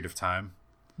period of time.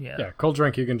 Yeah. Yeah, cold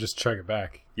drink, you can just chug it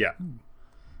back. Yeah.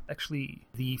 Actually,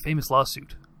 the famous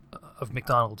lawsuit of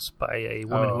McDonald's by a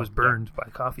woman who was burned by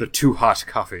coffee. The too hot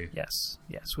coffee. Yes,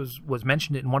 was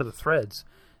mentioned in one of the threads.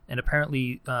 And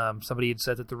apparently somebody had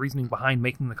said that the reasoning behind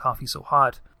making the coffee so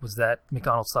hot was that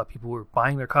McDonald's thought people were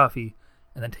buying their coffee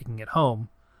and then taking it home.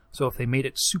 So if they made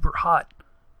it super hot,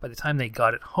 by the time they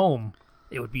got it home,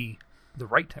 it would be the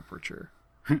right temperature.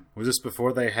 Was this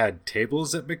before they had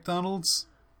tables at McDonald's?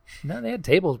 No, they had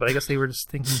tables, but I guess they were just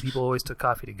thinking people always took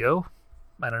coffee to go.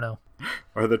 I don't know.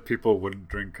 Or that people wouldn't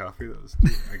drink coffee.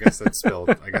 I guess that's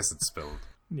spilled. I guess it's spilled.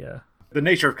 Yeah. The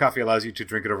nature of coffee allows you to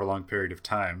drink it over a long period of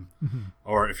time. Mm-hmm.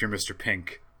 Or if you're Mr.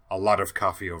 Pink, a lot of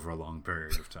coffee over a long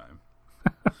period of time.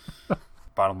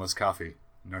 Bottomless coffee,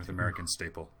 North American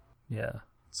staple. Yeah.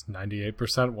 It's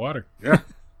 98% water. Yeah.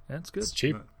 That's good. It's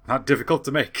cheap. Not difficult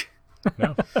to make.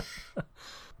 No.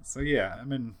 So yeah,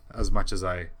 as much as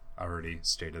I already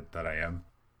stated that I am.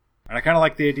 And I kind of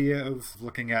like the idea of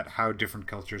looking at how different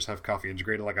cultures have coffee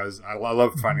integrated. Like I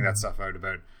love finding that stuff out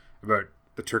about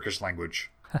the Turkish language.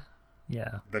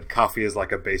 Yeah. That coffee is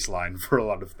like a baseline for a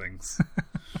lot of things.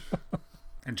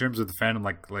 In terms of the fandom,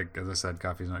 like as I said,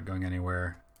 coffee's not going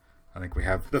anywhere. I think we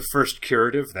have the first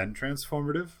curative, then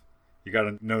transformative. You got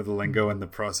to know the lingo and the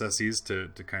processes to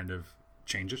kind of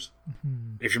change it.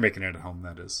 Mm-hmm. If you're making it at home,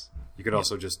 that is. You could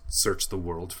also just search the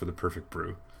world for the perfect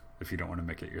brew if you don't want to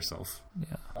make it yourself.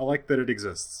 Yeah. I like that it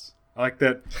exists. I like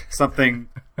that something...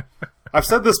 I've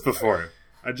said this before.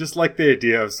 I just like the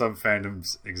idea of some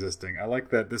fandoms existing. I like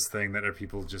that this thing that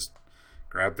people just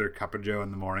grab their cup of joe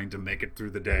in the morning to make it through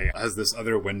the day has this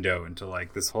other window into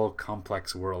like this whole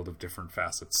complex world of different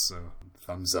facets. So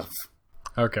thumbs up.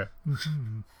 Okay.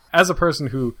 As a person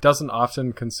who doesn't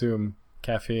often consume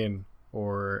caffeine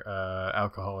or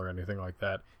alcohol or anything like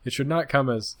that, it should not come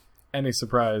as any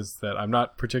surprise that I'm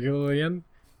not particularly in.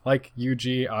 Like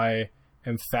UG, I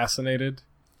am fascinated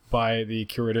by the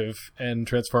curative and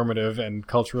transformative and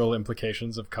cultural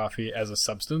implications of coffee as a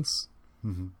substance.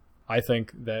 Mm-hmm. I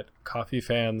think that coffee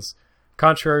fans,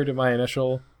 contrary to my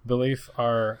initial belief,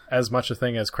 are as much a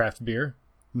thing as craft beer,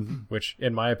 mm-hmm. which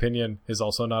in my opinion is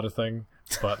also not a thing,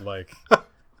 but like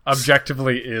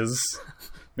objectively is.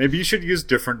 Maybe you should use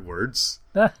different words.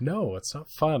 No, it's not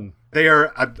fun. They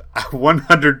are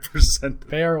 100%.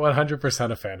 They are 100%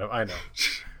 a fandom, I know.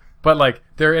 But, like,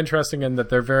 they're interesting in that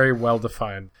they're very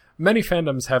well-defined. Many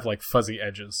fandoms have, like, fuzzy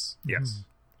edges. Yes.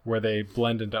 Where they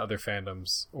blend into other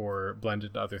fandoms or blend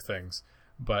into other things.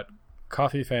 But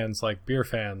coffee fans, like beer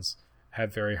fans,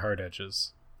 have very hard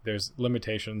edges. There's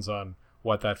limitations on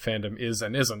what that fandom is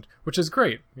and isn't, which is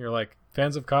great. You're like,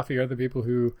 fans of coffee are the people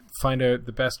who find out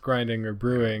the best grinding or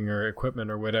brewing or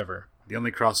equipment or whatever. The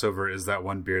only crossover is that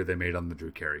one beer they made on the Drew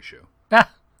Carey show.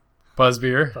 Buzz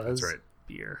beer. That's right.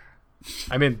 Beer.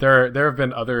 I mean, there have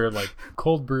been other, like,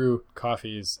 cold brew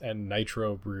coffees and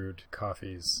nitro brewed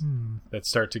coffees that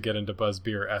start to get into buzz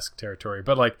beer-esque territory.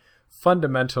 But, like,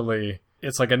 fundamentally,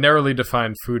 it's like a narrowly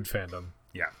defined food fandom.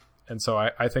 Yeah. And so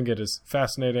I think it is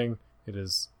fascinating. It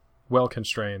is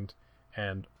well-constrained.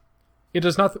 And it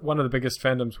is not one of the biggest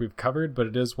fandoms we've covered, but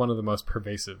it is one of the most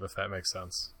pervasive, if that makes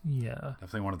sense. Yeah.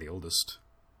 Definitely one of the oldest.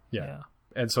 Yeah.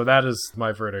 And so that is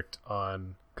my verdict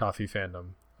on coffee fandom.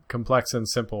 Complex and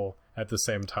simple at the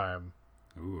same time.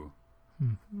 Ooh.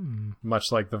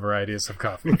 Much like the varieties of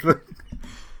coffee.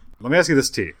 Let me ask you this,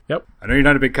 T. Yep. I know you're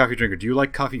not a big coffee drinker. Do you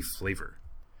like coffee flavor?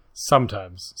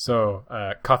 Sometimes. So,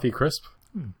 coffee crisp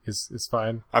is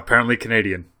fine. Apparently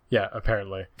Canadian. Yeah,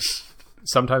 apparently.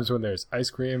 Sometimes when there's ice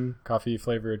cream, coffee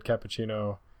flavored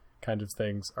cappuccino kind of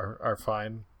things are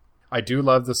fine. I do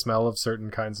love the smell of certain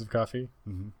kinds of coffee.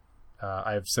 Mm-hmm.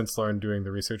 I have since learned doing the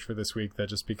research for this week that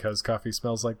just because coffee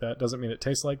smells like that doesn't mean it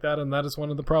tastes like that, and that is one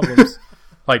of the problems.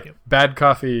 Like, bad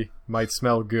coffee might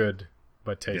smell good,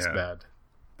 but taste bad.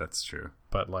 That's true.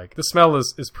 But, like, the smell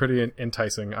is pretty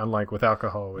enticing, unlike with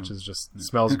alcohol, which is just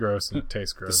smells gross and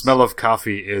tastes gross. The smell of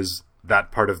coffee is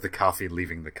that part of the coffee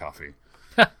leaving the coffee.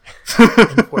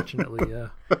 Unfortunately, yeah.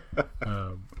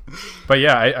 But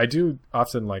yeah, I do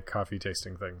often like coffee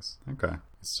tasting things. Okay.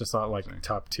 It's just not like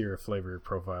top tier flavor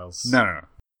profiles. No.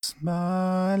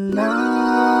 Spotlight.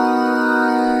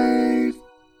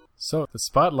 So the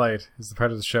spotlight is the part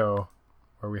of the show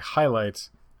where we highlight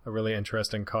a really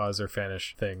interesting cause or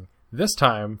fanish thing. This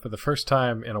time, for the first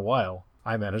time in a while,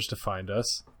 I managed to find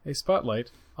us a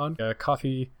spotlight on a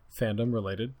coffee fandom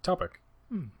related topic.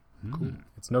 Cool.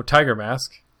 It's no tiger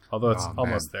mask, although it's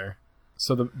almost there.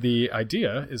 So the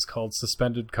idea is called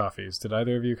suspended coffees. Did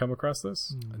either of you come across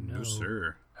this? No,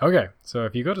 sir. Okay, so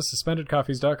if you go to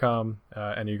suspendedcoffees.com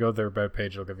and you go to their about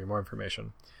page, it'll give you more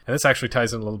information. And this actually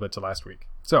ties in a little bit to last week.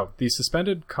 So the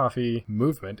suspended coffee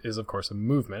movement is, of course, a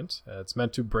movement. It's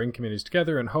meant to bring communities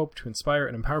together in hope to inspire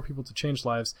and empower people to change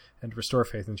lives and restore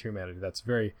faith in humanity. That's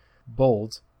very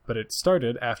bold, but it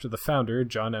started after the founder,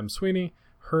 John M. Sweeney,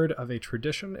 heard of a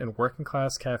tradition in working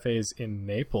class cafes in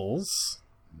Naples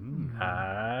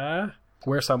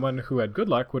where someone who had good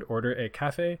luck would order a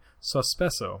cafe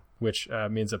sospeso, which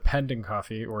means a pending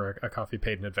coffee or a coffee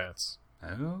paid in advance.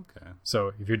 Okay.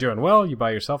 So if you're doing well, you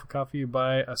buy yourself a coffee, you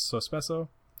buy a sospeso,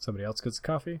 somebody else gets a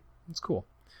coffee. It's cool.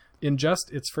 In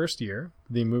just its first year,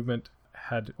 the movement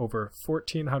had over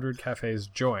 1,400 cafes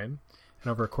join and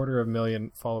over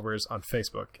 250,000 followers on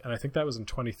Facebook. And I think that was in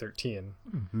 2013.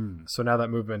 Mm-hmm. So now that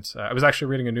movement... I was actually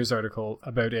reading a news article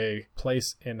about a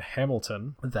place in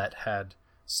Hamilton that had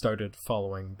started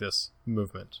following this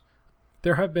movement.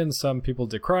 There have been some people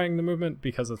decrying the movement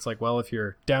because it's like, well, if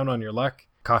you're down on your luck,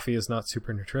 coffee is not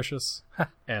super nutritious.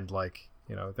 And, like,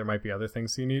 you know, there might be other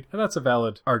things you need. And that's a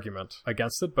valid argument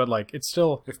against it, but, like, it's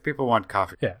still... If people want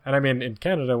coffee. Yeah, and I mean, in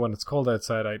Canada, when it's cold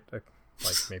outside, I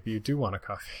like, maybe you do want a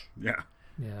coffee. Yeah.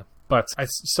 Yeah. But I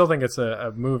still think it's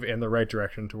a move in the right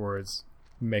direction towards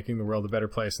making the world a better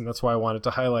place, and that's why I wanted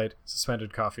to highlight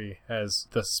suspended coffee as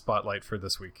the spotlight for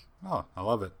this week. Oh, I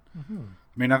love it. Mm-hmm.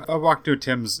 I mean, I walked to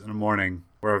Tim's in the morning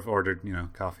where I've ordered, you know,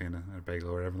 coffee and a bagel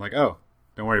or whatever. I'm like, oh,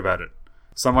 don't worry about it.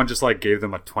 Someone just, like, gave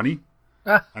them a 20,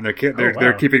 and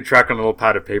they're keeping track on a little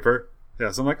pad of paper.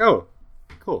 Yeah, so I'm like, oh,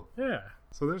 cool. Yeah.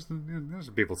 So there's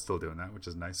people still doing that, which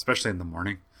is nice, especially in the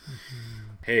morning. Mm-hmm.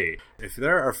 Hey, if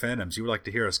there are fandoms you would like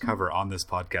to hear us cover on this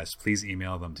podcast, please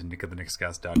email them to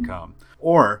nickofthenickscast.com.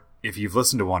 Or if you've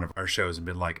listened to one of our shows and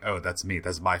been like, oh, that's me,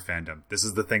 that's my fandom, this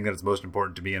is the thing that is most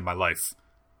important to me in my life,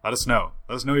 let us know.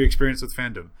 Let us know your experience with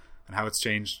fandom and how it's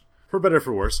changed, for better or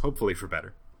for worse, hopefully for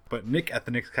better. But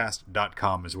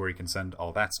nickatthenickscast.com is where you can send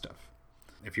all that stuff.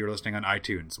 If you're listening on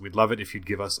iTunes, we'd love it if you'd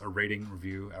give us a rating,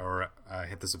 review, or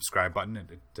hit the subscribe button.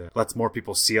 It lets more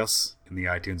people see us in the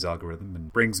iTunes algorithm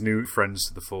and brings new friends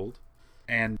to the fold.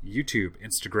 And YouTube,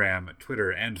 Instagram,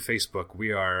 Twitter, and Facebook,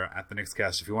 we are at the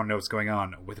Nickscast. If you want to know what's going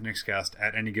on with the Nickscast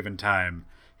at any given time,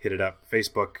 hit it up.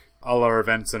 Facebook, all our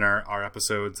events and our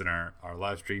episodes and our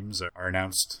live streams are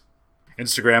announced.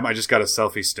 Instagram, I just got a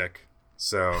selfie stick,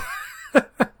 so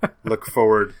Look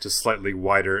forward to slightly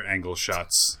wider angle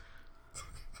shots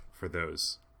for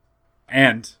those.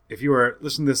 And if you are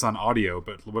listening to this on audio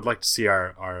but would like to see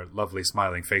our lovely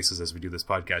smiling faces as we do this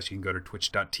podcast, you can go to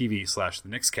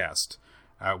twitch.tv/thenixcast.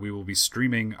 We will be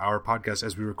streaming our podcast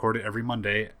as we record it every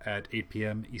Monday at 8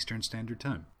 p.m. Eastern Standard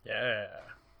Time. Yeah.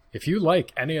 If you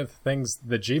like any of the things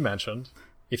that G mentioned,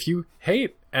 if you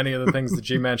hate any of the things that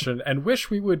G mentioned and wish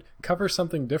we would cover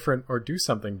something different or do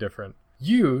something different,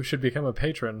 you should become a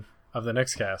patron of the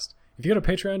Nixcast. If you go to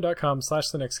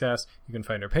patreon.com/thenixcast, you can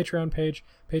find our Patreon page.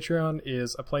 Patreon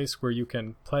is a place where you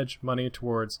can pledge money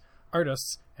towards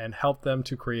artists and help them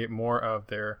to create more of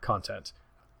their content.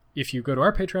 If you go to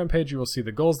our Patreon page, you will see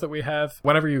the goals that we have.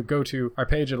 Whenever you go to our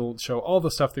page, it'll show all the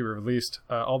stuff that we released,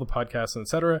 all the podcasts,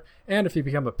 etc. And if you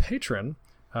become a patron,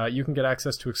 you can get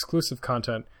access to exclusive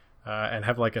content and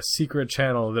have like a secret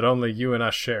channel that only you and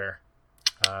us share.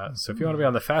 So if you want to be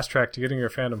on the fast track to getting your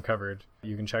fandom covered,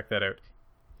 you can check that out.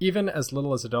 Even as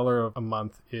little as $1 a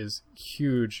month is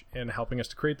huge in helping us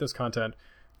to create this content,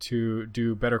 to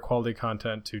do better quality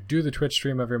content, to do the Twitch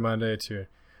stream every Monday, to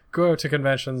go out to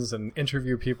conventions and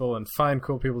interview people and find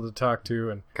cool people to talk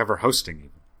to, and Cover hosting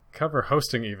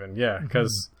even. Yeah,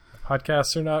 because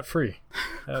podcasts are not free.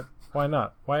 Why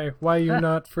not? Why are you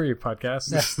not free,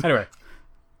 podcasts? Anyway,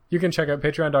 you can check out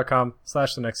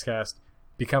patreon.com/thenextcast.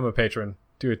 Become a patron.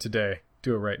 Do it today.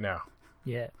 Do it right now.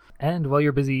 Yeah. And while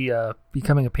you're busy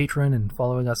becoming a patron and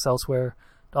following us elsewhere,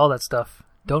 all that stuff,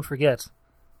 don't forget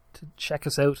to check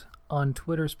us out on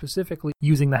Twitter, specifically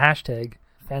using the hashtag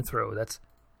Fanthro. That's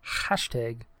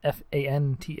hashtag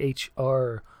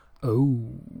FANTHRO.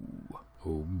 Oh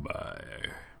my.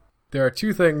 There are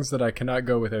two things that I cannot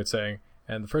go without saying.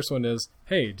 And the first one is,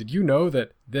 hey, did you know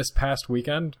that this past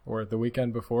weekend, or the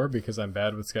weekend before, because I'm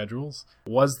bad with schedules,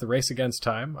 was the Race Against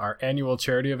Time, our annual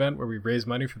charity event where we raise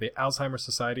money for the Alzheimer's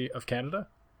Society of Canada?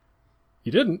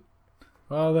 You didn't?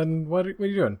 Well, then what are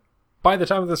you doing? By the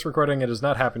time of this recording, it has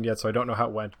not happened yet, so I don't know how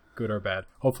it went, good or bad.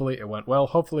 Hopefully it went well.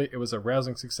 Hopefully it was a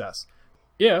rousing success.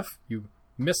 If you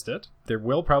missed it, there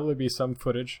will probably be some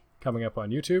footage coming up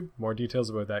on YouTube. More details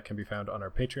about that can be found on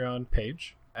our Patreon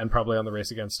page, and probably on the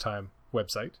Race Against Time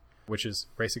website, which is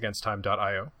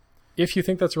raceagainsttime.io. If you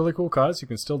think that's a really cool cause, you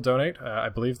can still donate. I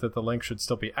believe that the link should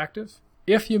still be active.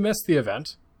 If you missed the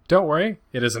event, don't worry.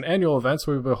 It is an annual event,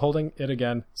 so we'll be holding it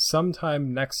again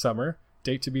sometime next summer.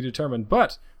 Date to be determined.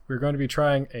 But we're going to be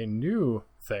trying a new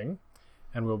thing,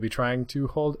 and we'll be trying to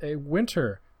hold a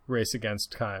winter Race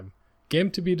Against Time.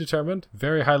 Game to be determined.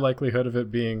 Very high likelihood of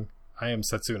it being I Am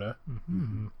Setsuna.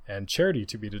 Mm-hmm. And charity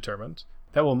to be determined.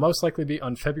 That will most likely be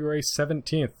on February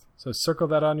 17th. So circle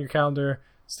that on your calendar.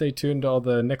 Stay tuned to all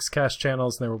the Nixcast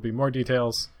channels, and there will be more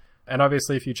details. And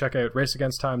obviously, if you check out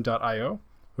raceagainsttime.io,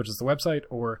 which is the website,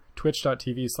 or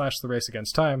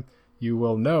twitch.tv/theraceagainsttime, you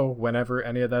will know whenever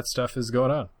any of that stuff is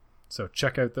going on. So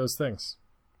check out those things.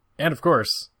 And of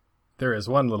course, there is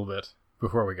one little bit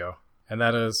before we go. And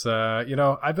that is,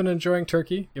 I've been enjoying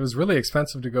Turkey. It was really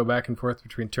expensive to go back and forth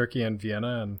between Turkey and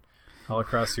Vienna and all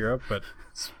across Europe, but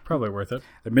it's probably worth it.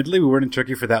 Admittedly, we weren't in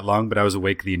Turkey for that long, but I was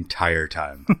awake the entire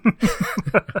time.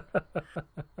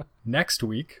 Next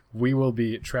week, we will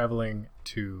be traveling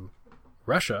to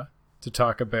Russia to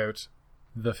talk about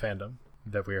the fandom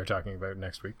that we are talking about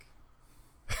next week.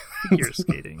 Figure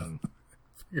skating.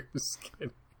 Figure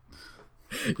skating.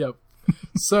 Yep.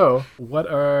 So, what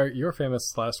are your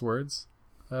famous last words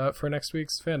for next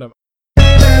week's fandom?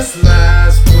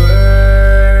 Last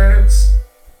words.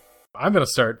 I'm going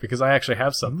to start because I actually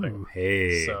have something. Ooh,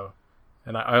 hey. So,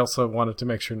 and I also wanted to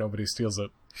make sure nobody steals it.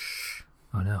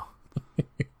 Oh, no.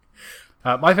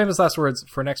 My famous last words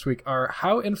for next week are,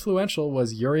 how influential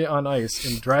was Yuri on Ice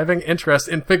in driving interest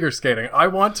in figure skating? I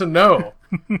want to know.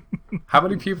 How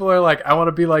many people are like, I want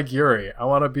to be like Yuri. I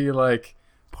want to be like...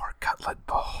 Pork cutlet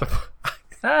bowl.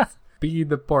 Be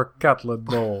the pork cutlet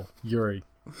bowl, Yuri.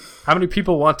 How many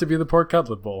people want to be the pork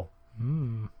cutlet bowl?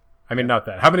 I mean, not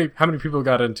that. How many people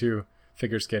got into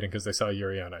figure skating because they saw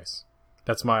Yuri on Ice?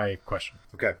 That's my question.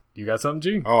 Okay. You got something,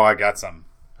 G? Oh, I got some.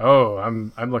 Oh,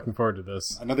 I'm looking forward to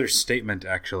this. Another statement,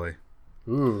 actually.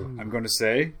 Ooh. I'm going to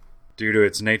say, due to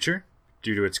its nature,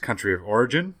 due to its country of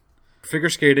origin, figure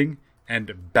skating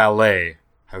and ballet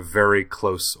have very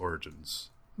close origins.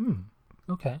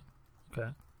 Okay.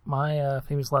 My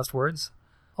famous last words,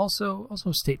 also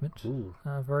a statement.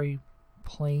 Very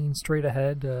plain, straight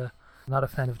ahead, not a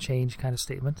fan of change kind of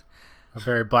statement. A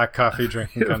very black coffee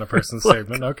drinking kind of person's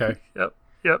statement. Okay.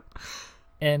 Yep.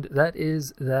 And that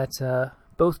is that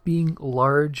both being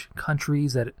large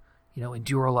countries that,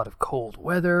 endure a lot of cold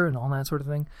weather and all that sort of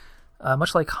thing,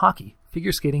 much like hockey,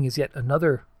 figure skating is yet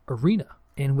another arena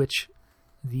in which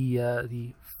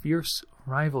the fierce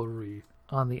rivalry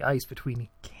on the ice between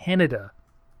Canada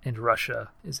and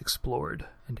Russia is explored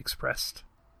and expressed.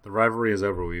 The rivalry is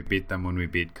over. We beat them when we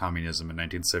beat communism in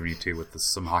 1972 with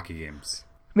some hockey games.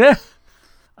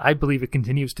 I believe it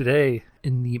continues today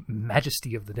in the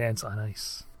majesty of the dance on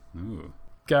ice. Ooh.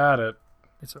 Got it.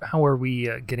 So how are we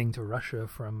getting to Russia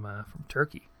from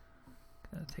Turkey?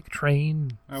 Take a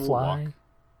train, We'll fly,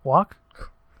 walk?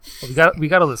 Well, we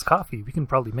got all this coffee. We can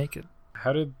probably make it.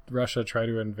 How did Russia try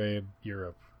to invade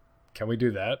Europe? Can we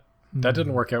do that? That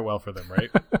didn't work out well for them, right?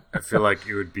 I feel like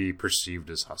it would be perceived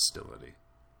as hostility.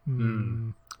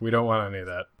 We don't want any of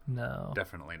that. No.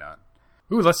 Definitely not.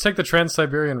 Ooh, let's take the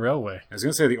Trans-Siberian Railway. I was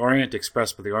going to say the Orient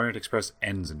Express, but the Orient Express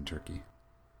ends in Turkey.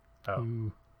 Oh.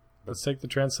 Ooh. Let's take the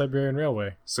Trans-Siberian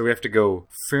Railway. So we have to go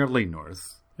fairly north.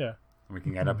 Yeah. And we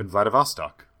can end up in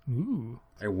Vladivostok, Ooh.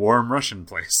 a warm Russian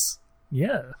place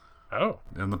Yeah. Oh.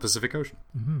 in the Pacific Ocean.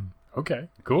 Okay.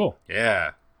 Cool.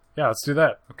 Yeah. Yeah, let's do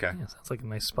that. Okay. Yeah, sounds like a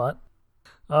nice spot.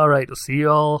 All right, we'll see you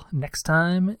all next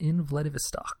time in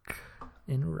Vladivostok,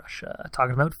 in Russia,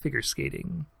 talking about figure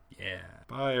skating. Yeah.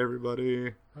 Bye,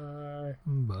 everybody. Bye.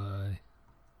 Bye.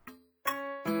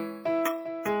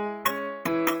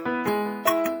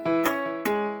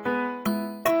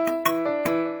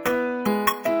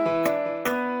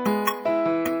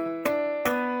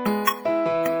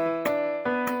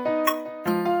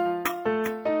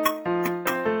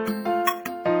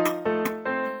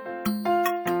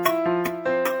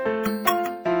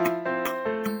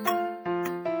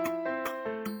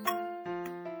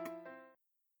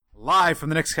 Live from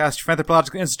the Next Cast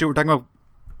Anthropological Institute, we're talking about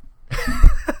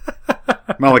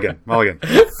Mulligan.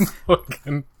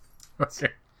 Okay.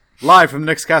 Live from the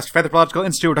Next Cast Anthropological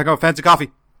Institute, we're talking about fancy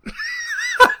coffee.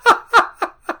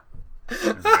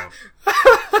 There we go.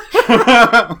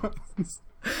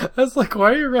 I was like,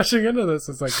 why are you rushing into this?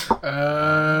 It's like,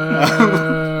 oh.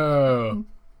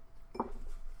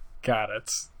 Got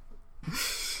it.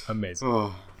 Amazing.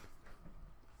 Oh.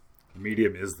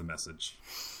 Medium is the message.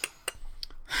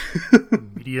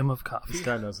 Medium of coffee. This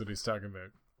guy knows what he's talking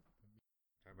about.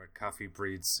 Talking about coffee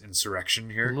breeds insurrection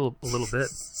A here. little bit.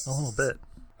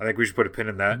 I think we should put a pin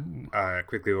in that.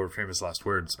 Quickly over famous last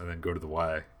words, and then go to the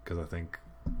why, because I think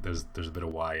there's a bit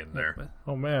of why in there.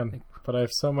 Oh man, but I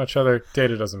have so much other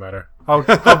data. Doesn't matter. I'll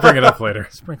bring it up later.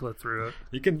 Sprinkle it through it.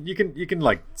 You can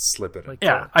like slip it. Like,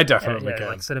 Yeah, I definitely can.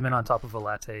 Like cinnamon on top of a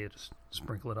latte. Just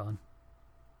sprinkle it on.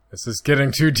 This is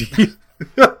getting too deep.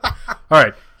 All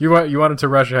right, you wanted to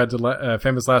rush ahead to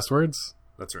famous last words.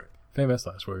 That's right. Famous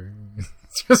last words.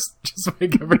 just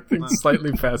make everything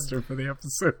slightly faster for the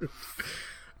episode.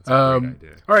 That's a great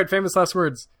idea. All right, famous last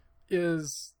words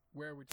is where would.